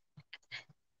music.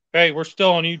 Hey, we're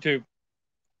still on YouTube.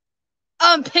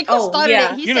 Pickles started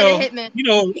it. He said a hitman.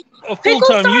 A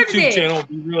full-time YouTube channel would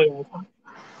be really awesome.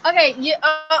 Okay, you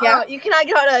cannot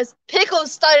get on us.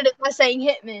 Pickles started it by saying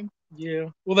hitman. Yeah.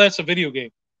 Well, that's a video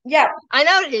game. Yeah. I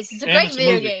know it is. It's a great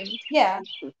video game. Yeah.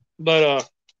 But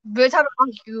we're talking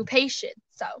about occupation,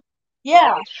 so.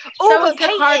 Yeah. Oh, so the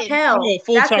cartel.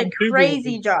 That's a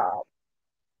crazy job.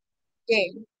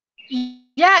 Game.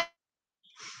 Yeah.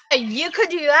 You could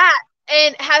do that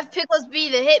and have Pickles be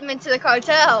the hitman to the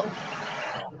cartel.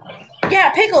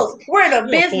 Yeah, Pickles. We're in a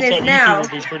business now. Would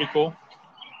be pretty cool.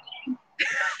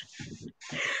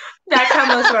 That's how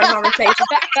most of our conversations.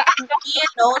 Me and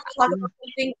Nolan talk about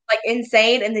something like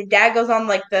insane, and the dad goes on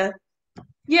like and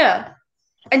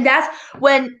that's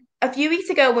when a few weeks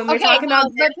ago when we were talking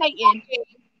about Peyton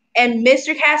and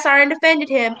Mr. Cast Iron defended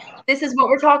him. This is what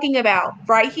we're talking about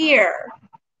right here.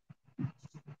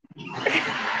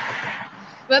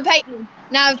 But Peyton,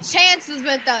 now if Chance was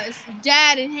with us,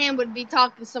 Dad and him would be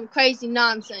talking some crazy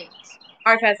nonsense.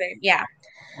 Our cousin, yeah.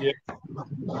 Yep.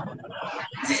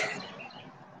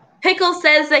 Pickle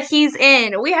says that he's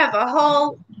in. We have a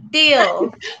whole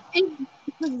deal.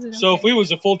 So if we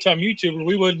was a full-time YouTuber,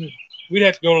 we'd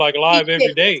have to go like live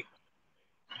every day.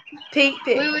 We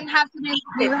wouldn't have to do.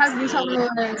 We would have to do something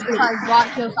besides Rock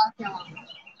Hill, South Carolina.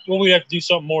 Well, we have to do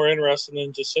something more interesting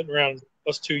than just sitting around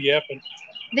us two yapping.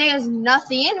 There's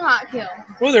nothing in Rock Hill.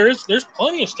 Well, there's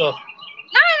plenty of stuff.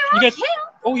 Not in Rock Hill.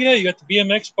 Oh yeah, you got the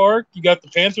BMX park. You got the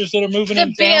Panthers that are moving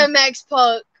in town. The BMX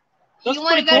park. That's you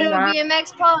want to go to a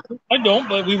BMX park? I don't,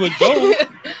 but we would go.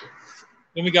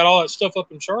 Then we got all that stuff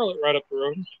up in Charlotte, right up the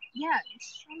road. Yeah.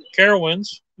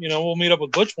 Carowinds. You know, we'll meet up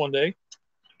with Butch one day.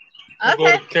 We'll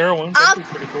Okay. go to Carowinds. That'd be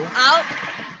pretty cool.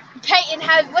 Peyton,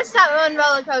 what's that one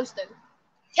roller coaster?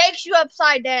 Takes you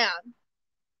upside down.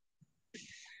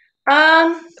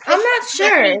 I'm not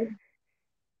sure.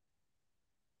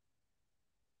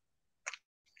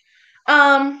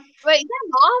 Wait, is that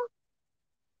Mom?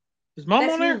 Is Mom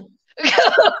on there? No,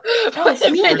 it's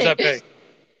me. Where's that pay?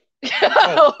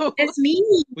 Oh, it's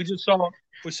me.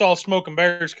 We saw Smoking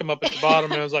Bears come up at the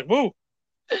bottom, and I was like, "Woo!"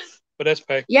 But that's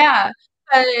pay. Yeah,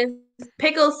 because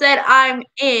Pickles said I'm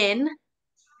in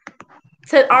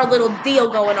to our little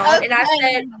deal going on, okay. And I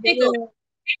said, Pickles,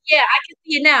 yeah, I can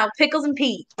see it now. Pickles and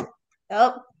Pete.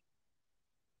 Yep.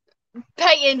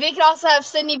 Peyton, we could also have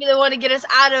Sydney be the one to get us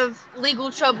out of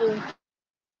legal trouble.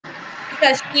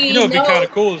 Because it'd be kind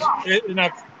of cool.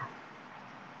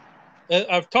 And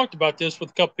I've talked about this with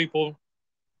a couple people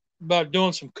about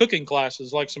doing some cooking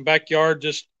classes, like some backyard,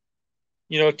 just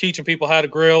teaching people how to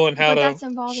grill and how to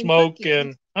smoke. Cooking.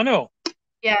 And I know,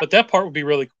 yeah, but that part would be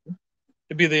really cool.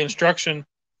 It'd be the instruction.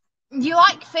 You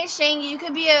like fishing? You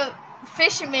could be a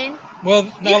fisherman. Well,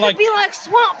 you could be like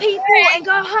swamp people and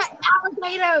go hunt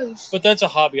alligators. But that's a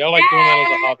hobby. I like doing that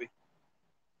as a hobby.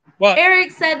 What?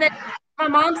 Eric said that my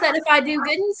mom said if I do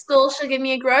good in school, she'll give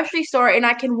me a grocery store and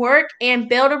I can work and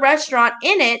build a restaurant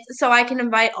in it so I can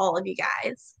invite all of you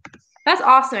guys. That's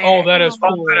awesome, Eric. Oh, that is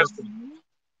cool.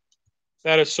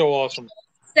 That is so awesome.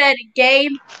 Said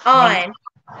game on.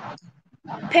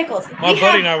 Pickles. My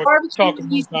buddy and I were talking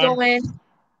one time.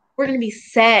 We're going to be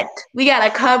set. We got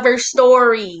a cover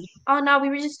story. Oh, no, we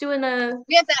were just doing a...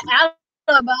 We have the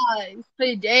alibis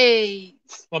for days.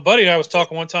 My buddy and I was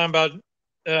talking one time about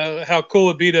how cool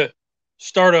it'd be to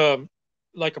start a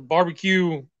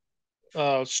barbecue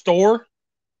store,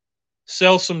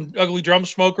 sell some ugly drum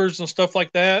smokers and stuff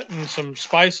like that, and some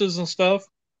spices and stuff.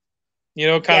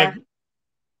 Kind of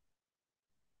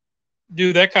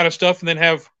do that kind of stuff, and then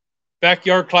have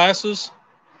backyard classes.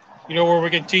 Where we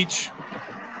can teach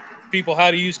people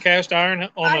how to use cast iron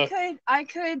on I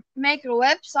could make a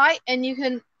website and you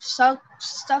can sell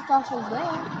stuff off of there.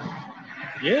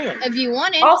 Yeah. If you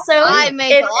wanted. Also,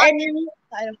 if any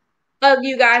of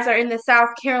you guys are in the South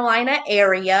Carolina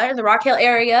area, in the Rock Hill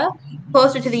area,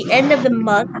 closer to the end of the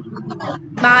month,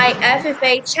 my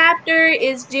FFA chapter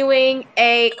is doing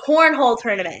a cornhole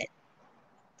tournament.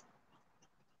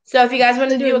 So if you guys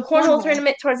want to do a cornhole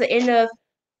tournament towards the end of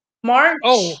March,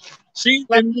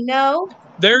 let me know.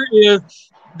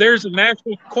 There's a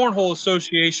National Cornhole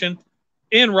Association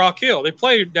in Rock Hill. They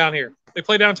play down here. They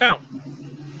play downtown.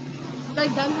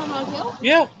 Like downtown Rock Hill?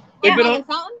 Yeah. They've been on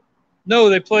fountain? No,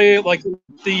 they play like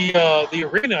the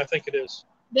arena, I think it is.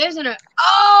 There's all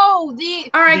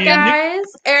right, guys.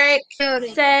 Eric said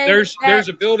there's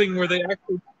a building where they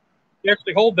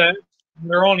actually hold that.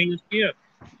 And they're on ESPN.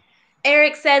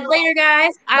 Eric said, later,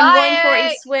 guys. I'm going for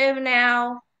a swim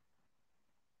now.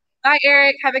 Bye,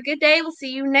 Eric. Have a good day. We'll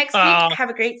see you next week. Have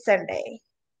a great Sunday.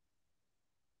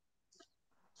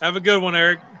 Have a good one,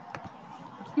 Eric.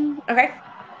 Okay.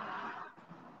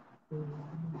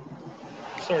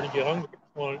 Starting to get hungry.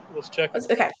 Let's check it.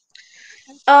 Okay.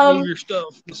 Move your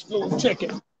stuff. Let's go check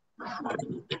it. I'm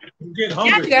getting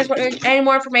hungry. Yeah, if you guys want any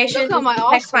more information,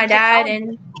 text my dad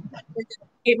and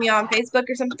get me on Facebook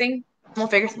or something. We'll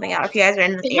figure something out if you guys are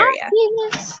in the area.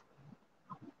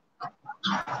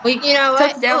 We took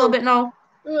it down a little bit, no.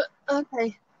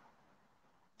 Okay.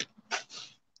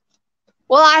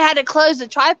 Well, I had to close the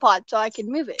tripod so I could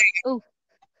move it. Ooh.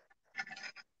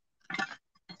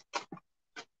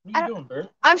 What are you doing, Bert?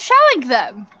 I'm showing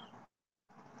them.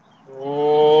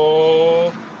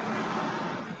 Oh,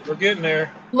 we're getting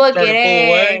there. Look at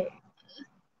it.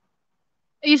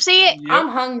 You see it? Yep. I'm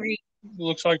hungry.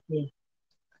 Looks like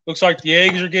the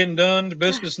eggs are getting done. The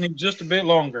biscuits need just a bit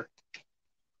longer.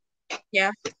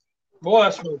 Yeah. Boy,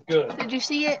 that smells good. Did you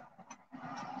see it?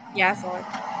 Yeah, I saw it.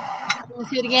 We'll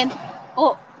see it again.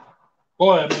 Oh.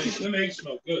 Boy, them eggs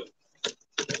smell good.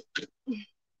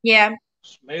 Yeah.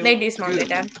 They do smell good,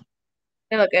 Dad.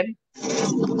 They look good.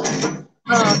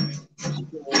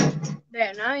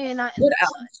 There, now you're not. What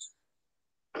else?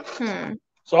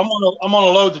 So I'm gonna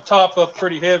load the top up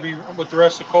pretty heavy with the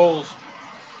rest of the coals.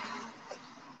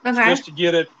 Okay. Just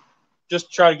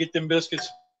to try to get them biscuits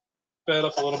fed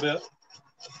up a little bit.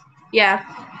 Yeah.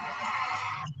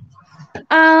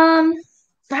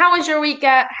 How is your week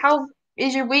how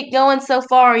is your week going so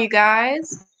far, you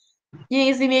guys? You think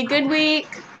it's gonna be a good week?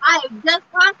 I have just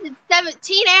planted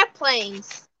 17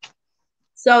 airplanes.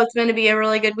 So it's gonna be a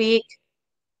really good week?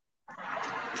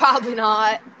 Probably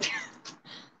not.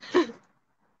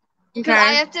 Because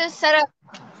I have to set up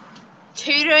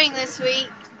tutoring this week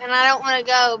and I don't want to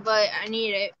go, but I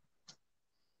need it.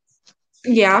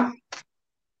 Yeah.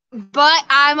 But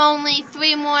I'm only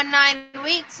 3 more 9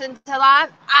 weeks until I'm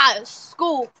out of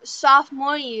school for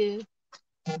sophomore year.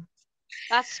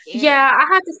 That's scary. Yeah,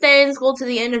 I have to stay in school to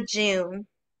the end of June.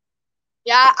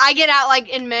 Yeah, I get out like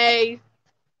in May.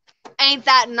 Ain't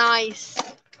that nice?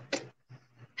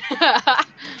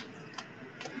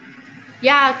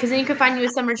 Yeah, because then you can find you a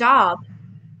summer job.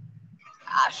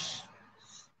 Gosh.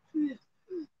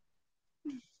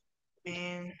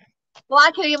 Man. Well,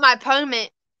 I can get my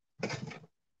permit.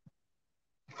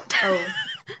 Oh.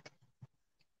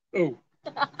 Oh.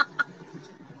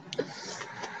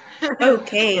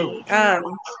 Okay. So any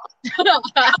other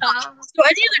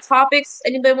topics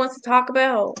anybody wants to talk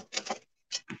about?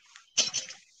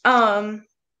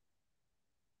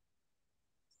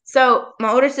 So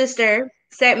my older sister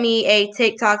sent me a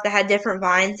TikTok that had different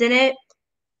vines in it.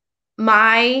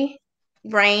 My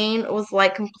brain was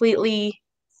like completely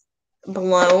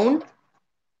blown,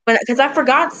 but because I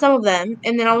forgot some of them,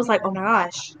 and then I was like, oh my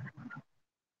gosh,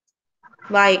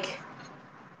 like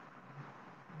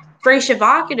Free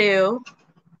Shavakadu,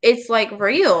 it's like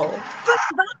real,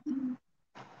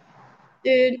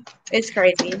 dude. It's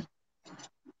crazy.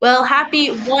 Well,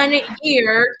 happy 1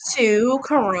 year to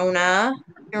Corona.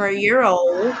 You're a year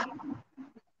old.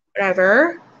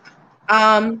 Whatever.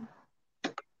 Yeah.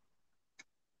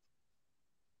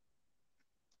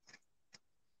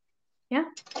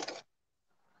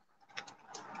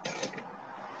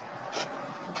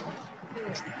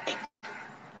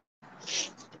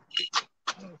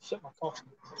 Set my coffee.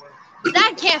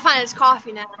 Dad can't find his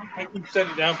coffee now. I keep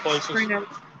setting down places.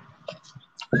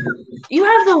 You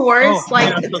have the worst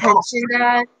attention,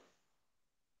 Dad.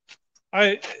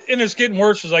 And it's getting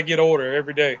worse as I get older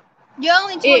every day. You're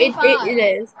only 25. It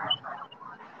is.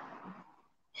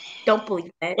 Don't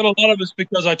believe it. But a lot of it's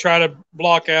because I try to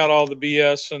block out all the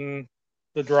BS and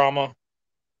the drama.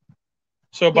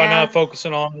 So by not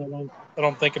focusing on it, I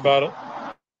don't think about it.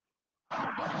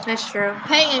 That's true.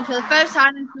 Peyton, for the first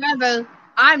time in forever,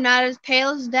 I'm not as pale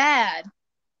as Dad.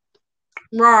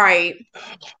 Right.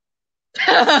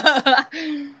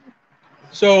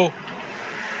 So,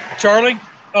 Charlie,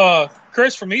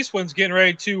 Chris from Eastwind's getting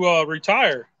ready to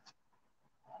retire.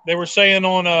 They were saying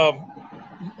on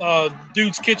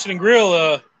Dude's Kitchen and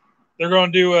Grill, they're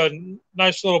going to do a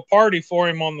nice little party for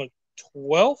him on the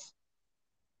 12th.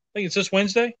 I think it's this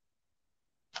Wednesday.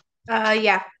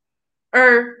 Yeah.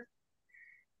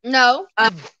 No.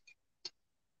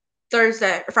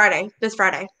 Thursday, Friday. This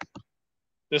Friday.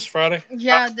 This Friday?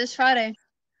 Yeah, this Friday.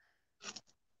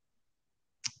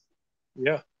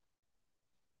 Yeah.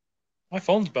 My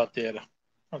phone's about dead.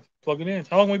 I'll plug it in.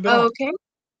 How long have we been on? Okay.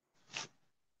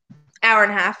 Hour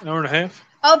and a half. An hour and a half.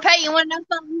 Oh, Peyton, you want to know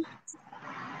something?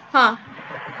 Huh.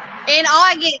 In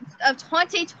August of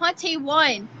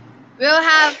 2021, we'll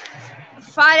have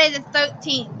Friday the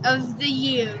 13th of the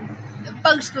year. The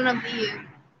first one of the year.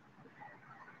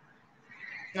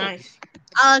 Nice.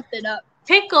 I looked it up.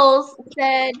 Pickles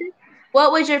said,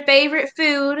 what was your favorite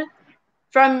food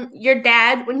from your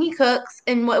dad when he cooks,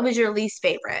 and what was your least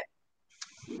favorite?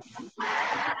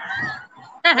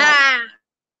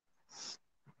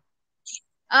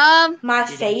 My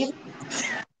favorite?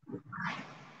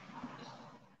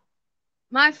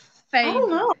 My favorite. I don't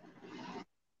know.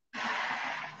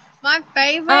 My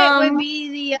favorite would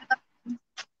be the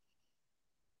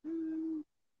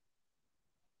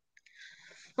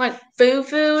like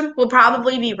food will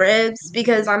probably be ribs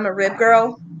because I'm a rib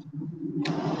girl.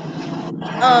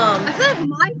 I feel like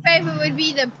my favorite would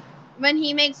be when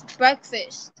he makes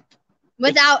breakfast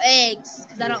without eggs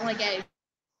because I don't like eggs.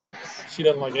 She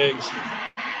doesn't like eggs.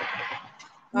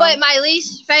 But my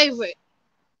least favorite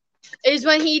is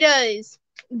when he does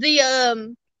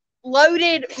the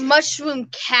loaded mushroom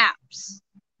caps.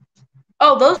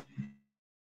 Oh, those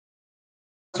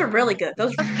are really good.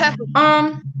 Those are pepper.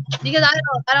 Because I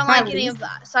don't like any of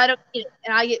that, so I don't eat it,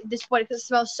 and I get disappointed because it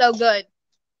smells so good.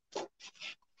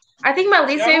 I think my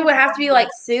least favorite would have to be like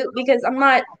soup because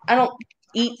I don't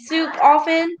eat soup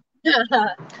often.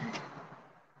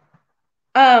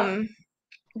 But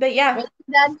yeah.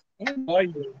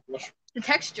 The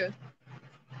texture.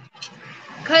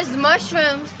 Because the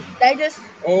mushrooms, they just.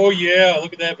 Oh yeah,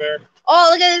 look at that, Bear. Oh,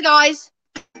 look at this, guys.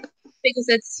 Because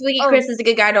it's Sweetie Chris is a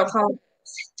good guy. Don't call him.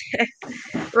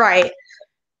 Right.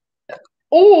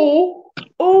 Oh.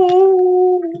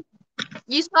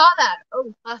 You saw that.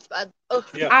 Oh, that's bad. Oh.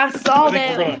 Yeah. I saw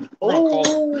that. We're gonna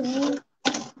call it.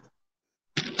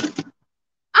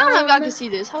 I don't know if I can see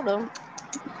this. Hold on.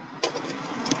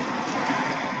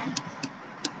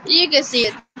 You can see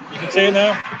it. You can see it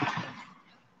now?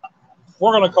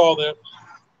 We're going to call them.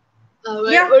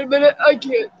 Wait a minute. I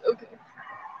can't. Okay.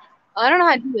 I don't know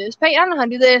how to do this. Peyton, I don't know how to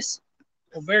do this.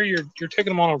 Well, Bear, you're taking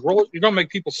them on a roll. You're gonna make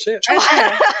people sit. I don't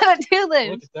know how to do this.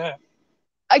 Look at that.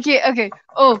 I can't. Okay.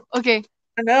 Oh, okay.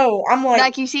 I know. I'm like.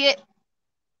 Dad, can you see it?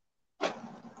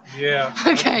 Yeah.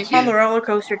 Okay. On the roller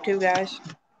coaster too, guys.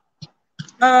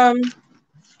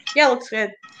 Yeah, looks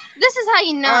good. This is how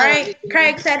you know. All right.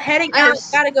 Craig said, heading out.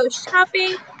 Gotta go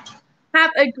shopping.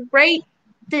 Have a great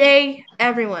day,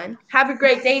 everyone. Have a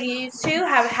great day to you too.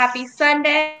 Have a happy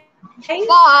Sunday.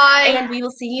 Bye. And we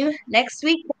will see you next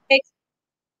week.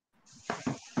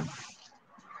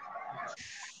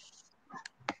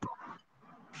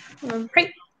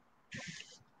 Great.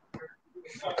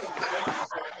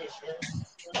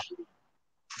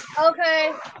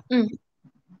 Okay.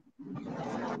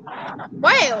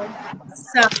 Well.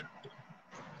 So.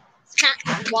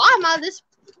 Why am I this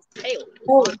pale?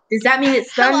 Oh, does that mean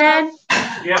it's done, Dad?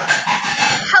 Yeah.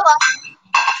 Hello.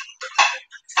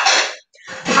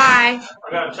 Hi.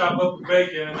 I gotta chop up the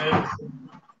bacon and then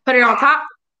put it on top.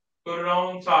 Put it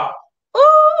on top.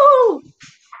 Ooh.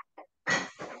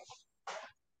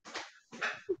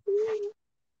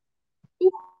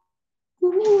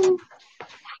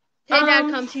 Hey, Dad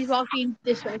comes. He's walking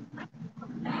this way.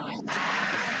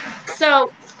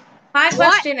 So, my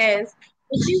question is,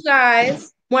 would you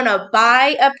guys want to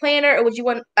buy a planter, or would you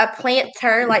want a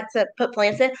planter, like to put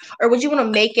plants in, or would you want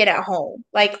to make it at home?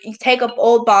 Like, you take an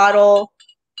old bottle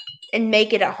and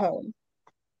make it at home.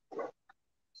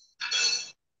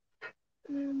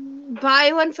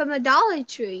 Buy one from the Dollar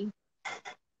Tree.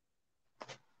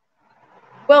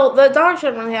 Well, the Dollar Tree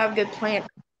doesn't really have good planters.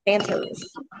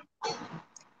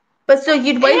 But still,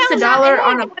 you'd waste $1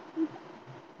 on a...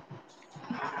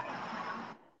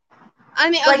 I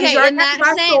mean, like, okay, in that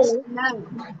sense, no.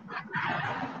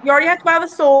 You already have to buy the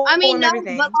soil and no,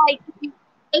 everything. But like,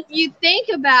 if you think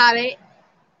about it,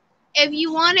 if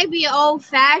you want to be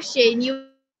old-fashioned, you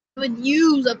would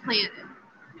use a planter.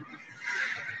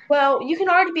 Well, you can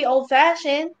already be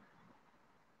old-fashioned.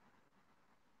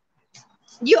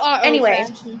 You are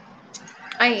old-fashioned.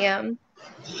 I am.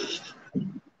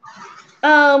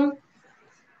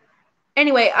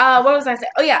 Anyway, what was I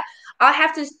saying? Oh yeah, I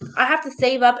have to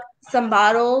save up some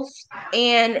bottles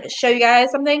and show you guys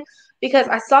something, because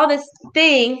I saw this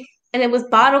thing and it was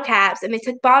bottle caps, and they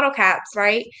took bottle caps,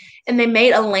 right? And they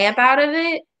made a lamp out of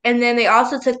it, and then they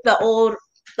also took the old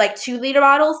like 2-liter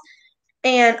bottles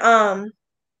and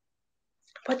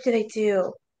what did they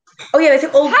do? Oh yeah, they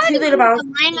took old 2-liter bottles. A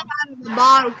lamp out of the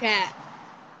bottle cap.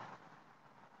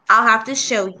 I'll have to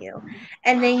show you.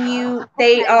 And then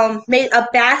they made a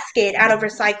basket out of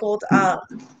recycled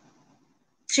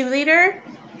 2-liter.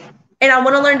 And I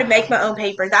want to learn to make my own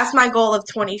paper. That's my goal of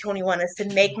 2021, is to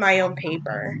make my own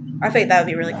paper. I think that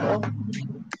would be really cool.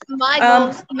 My goal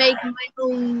is to make my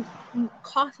own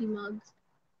coffee mugs.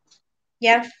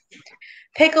 Yeah.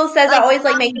 Pickle says, like, I always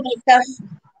like making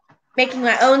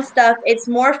my own stuff. It's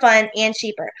more fun and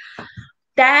cheaper.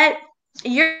 That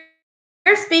you're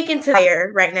speaking to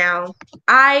fire right now.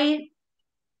 I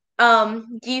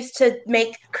used to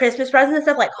make Christmas presents and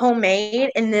stuff, like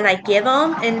homemade, and then I give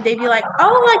them, and they'd be like,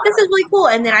 "Oh, like this is really cool,"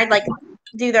 and then I'd like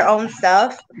do their own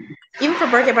stuff. Even for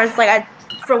birthday presents, like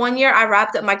for 1 year I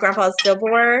wrapped up my grandpa's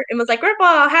silverware and was like,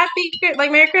 "Grandpa,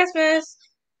 Merry Christmas."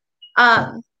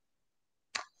 But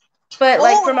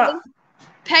like from a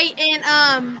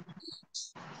Peyton,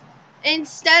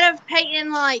 instead of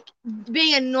Peyton like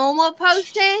being a normal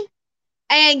person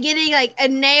and getting like a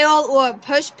nail or a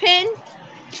push pin,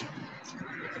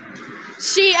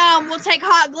 she will take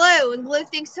hot glue and glue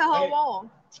things to her wall.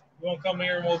 You want to come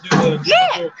here and we'll do the...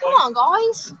 Yeah, come on,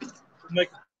 guys.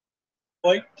 Make a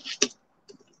plate.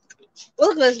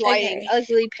 Look at this lighting. I look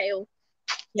really pale.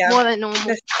 Yeah. More than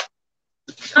normal.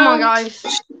 Come on, guys.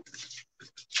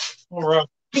 All right.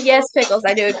 Yes, Pickles,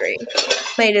 I do agree.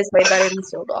 Made is way better than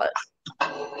Steel Dot.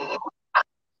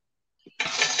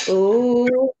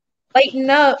 Ooh. Lighten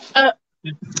up.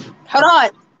 Hold on.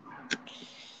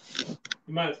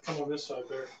 You might have to come on this side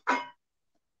there.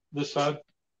 This side.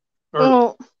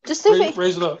 Or just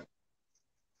raise it up.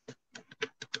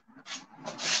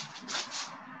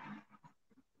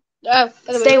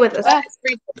 Stay with us.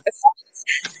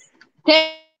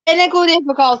 Technical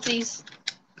difficulties.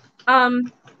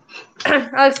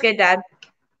 That looks good, Dad.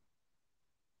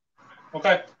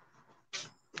 Okay.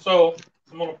 So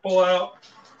I'm gonna pull out.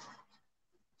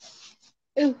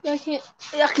 Ooh, I can't.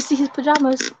 I can see his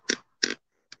pajamas.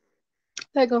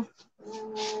 There you go.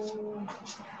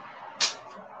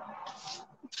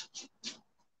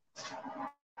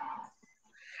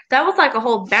 That was like a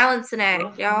whole balancing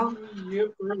act, y'all.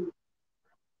 Yep.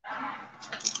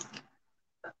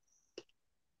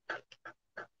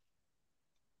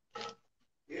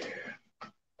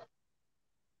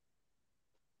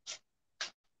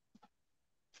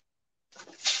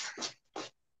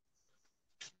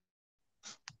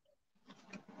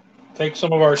 take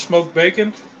some of our smoked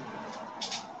bacon.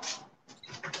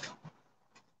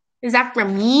 Is that for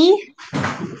me?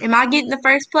 Am I getting the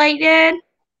first plate, Dad?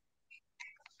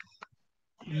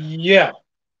 Yeah.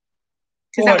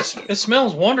 Boy, it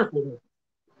smells wonderful.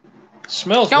 It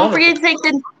smells Don't wonderful.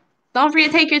 Don't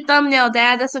forget to take your thumbnail,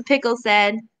 Dad. That's what Pickle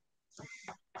said.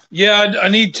 Yeah, I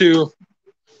need to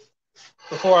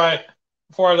before I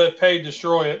let Paige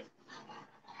destroy it.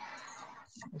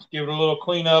 Let's give it a little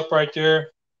clean up right there.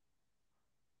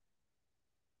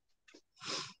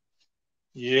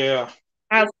 Yeah.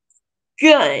 That's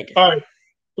good. All right.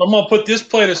 So I'm gonna put this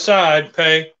plate aside,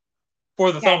 Pay,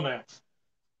 for the thumbnail.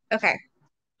 Okay.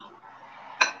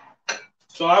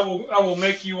 So I will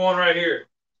make you one right here.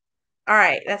 All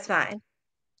right, that's fine.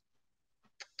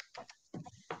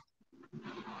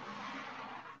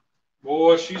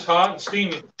 Boy, she's hot and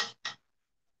steamy.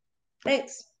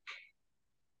 Thanks.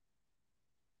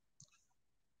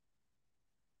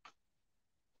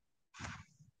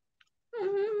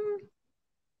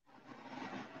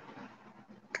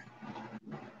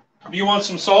 Do you want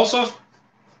some salsa?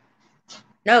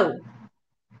 No.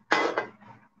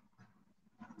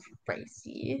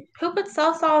 Crazy. Who puts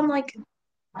salsa on, like,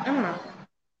 I don't know.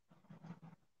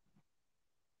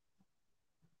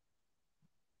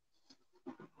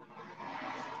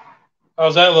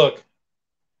 How's that look?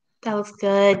 That looks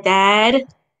good, Dad.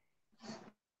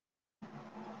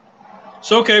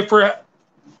 It's okay for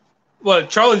what?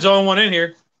 Charlie's the only one in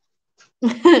here.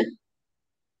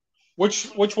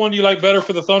 Which one do you like better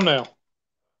for the thumbnail?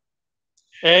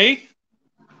 A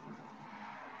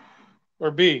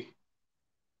or B?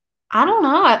 I don't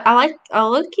know. I like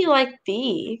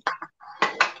B.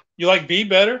 You like B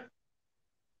better?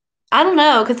 I don't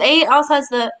know, because A also has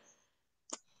the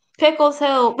pickles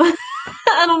help.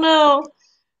 I don't know.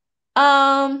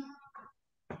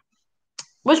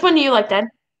 Which one do you like, Dad?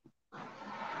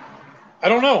 I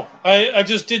don't know. I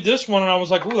just did this one and I was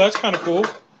like, ooh, that's kind of cool.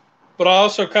 But I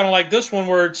also kind of like this one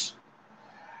where it's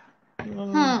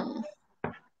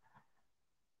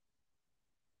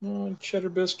cheddar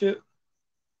biscuit.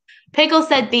 Pickle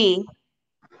said B.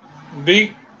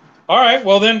 B. All right.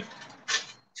 Well, then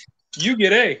you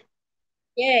get A.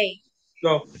 Yay.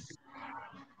 So,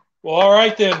 well, all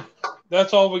right then.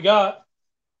 That's all we got.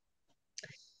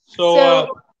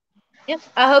 So yep.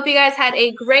 I hope you guys had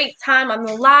a great time on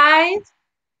the live.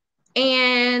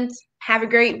 And have a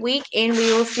great week. And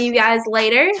we will see you guys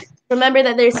later. Remember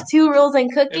that there's 2 rules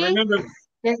in cooking. And remember,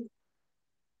 did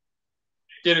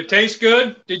it taste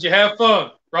good? Did you have fun?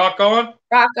 Rock on.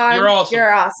 Rock on. You're awesome.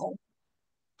 You're awesome.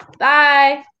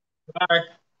 Bye. Bye.